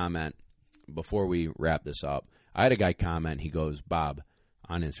guy comment, before we wrap this up, he goes, Bob,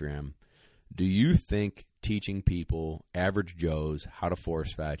 on Instagram, do you think teaching people, average Joes, how to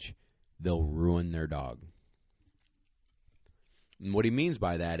force fetch, they'll ruin their dog? And what he means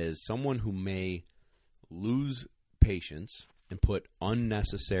by that is someone who may lose patience and put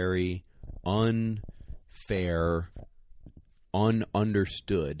unnecessary, unfair,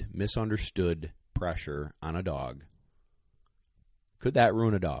 misunderstood pressure on a dog. Could that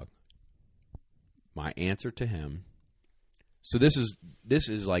ruin a dog? My answer to him. So this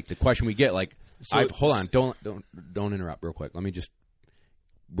is like the question we get. Like, hold on, don't interrupt real quick. Let me just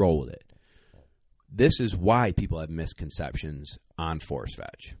roll with it. This is why people have misconceptions on force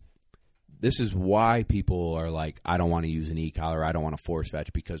fetch. This is why people are like, I don't want to use an e-collar, I don't want to force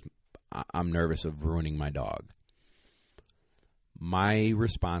fetch because I'm nervous of ruining my dog. My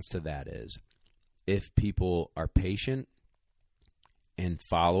response to that is, if people are patient and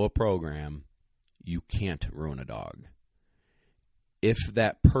follow a program, you can't ruin a dog. If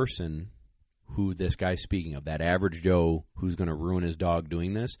that person who this guy's speaking of, that average Joe who's going to ruin his dog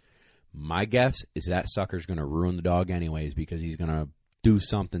doing this, my guess is that sucker's going to ruin the dog anyways because he's going to do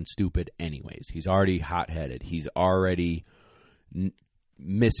something stupid anyways. He's already hot-headed. He's already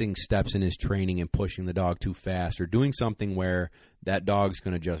missing steps in his training and pushing the dog too fast or doing something where that dog's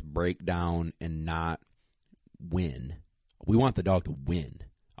going to just break down and not win. We want the dog to win.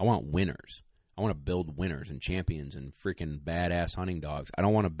 I want winners. I want to build winners and champions and freaking badass hunting dogs. I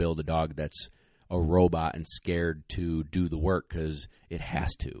don't want to build a dog that's a robot and scared to do the work because it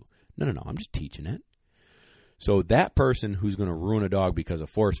has to. No. I'm just teaching it. So that person who's going to ruin a dog because of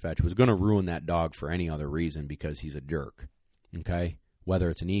force fetch was going to ruin that dog for any other reason because he's a jerk. Okay? Whether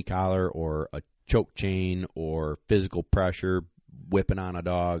it's an e-collar or a choke chain or physical pressure, whipping on a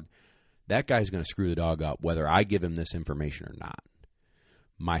dog, that guy's going to screw the dog up whether I give him this information or not.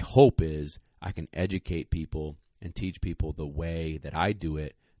 My hope is I can educate people and teach people the way that I do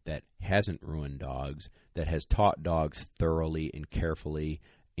it that hasn't ruined dogs, that has taught dogs thoroughly and carefully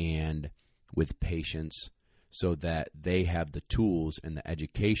and with patience so that they have the tools and the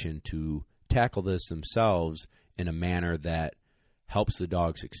education to tackle this themselves in a manner that helps the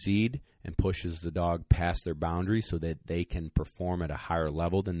dog succeed and pushes the dog past their boundaries so that they can perform at a higher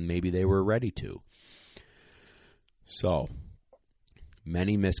level than maybe they were ready to. So,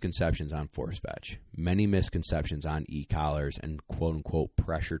 Many misconceptions on force fetch, many misconceptions on e-collars and quote-unquote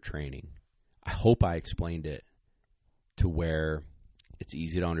pressure training. I hope I explained it to where it's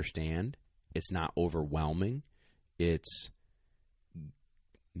easy to understand. It's not overwhelming. It's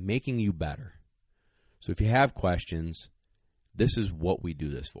making you better. So if you have questions, this is what we do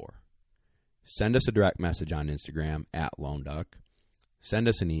this for. Send us a direct message on Instagram @LoneDuck. Send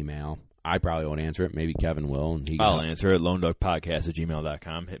us an email. I probably won't answer it. Maybe Kevin will. And I'll answer it.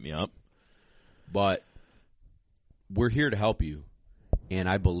 LoneDuckPodcast@gmail.com. Hit me up. But we're here to help you. And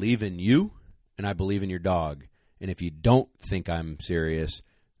I believe in you, and I believe in your dog. And if you don't think I'm serious,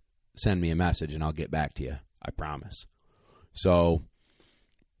 send me a message, and I'll get back to you. I promise. So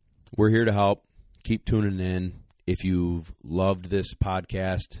we're here to help. Keep tuning in. If you've loved this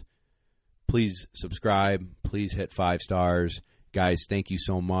podcast, please subscribe. Please hit 5 stars. Guys, thank you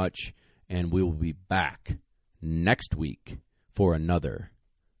so much. And we will be back next week for another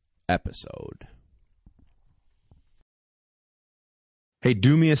episode. Hey,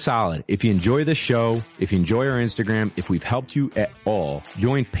 do me a solid. If you enjoy the show, if you enjoy our Instagram, if we've helped you at all,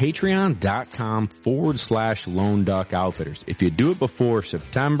 join patreon.com/Lone Duck Outfitters. If you do it before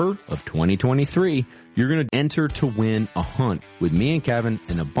September of 2023, you're going to enter to win a hunt with me and Kevin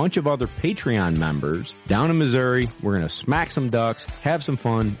and a bunch of other Patreon members down in Missouri. We're going to smack some ducks, have some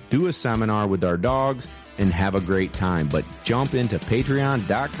fun, do a seminar with our dogs, and have a great time. But jump into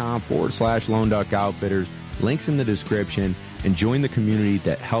patreon.com/Lone Duck Outfitters. Links in the description, and join the community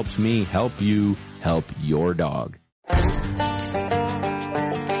that helps me help you help your dog.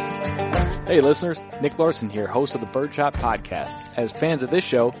 Hey listeners, Nick Larson here, host of the Birdshot Podcast. As fans of this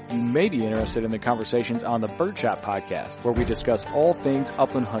show, you may be interested in the conversations on the Birdshot Podcast, where we discuss all things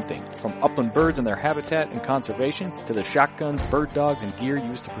upland hunting, from upland birds and their habitat and conservation, to the shotguns, bird dogs, and gear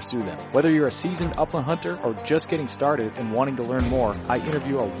used to pursue them. Whether you're a seasoned upland hunter or just getting started and wanting to learn more, I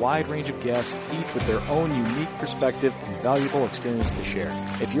interview a wide range of guests, each with their own unique perspective and valuable experience to share.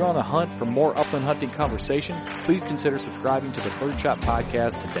 If you're on the hunt for more upland hunting conversation, please consider subscribing to the Birdshot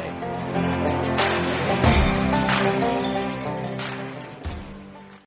Podcast today.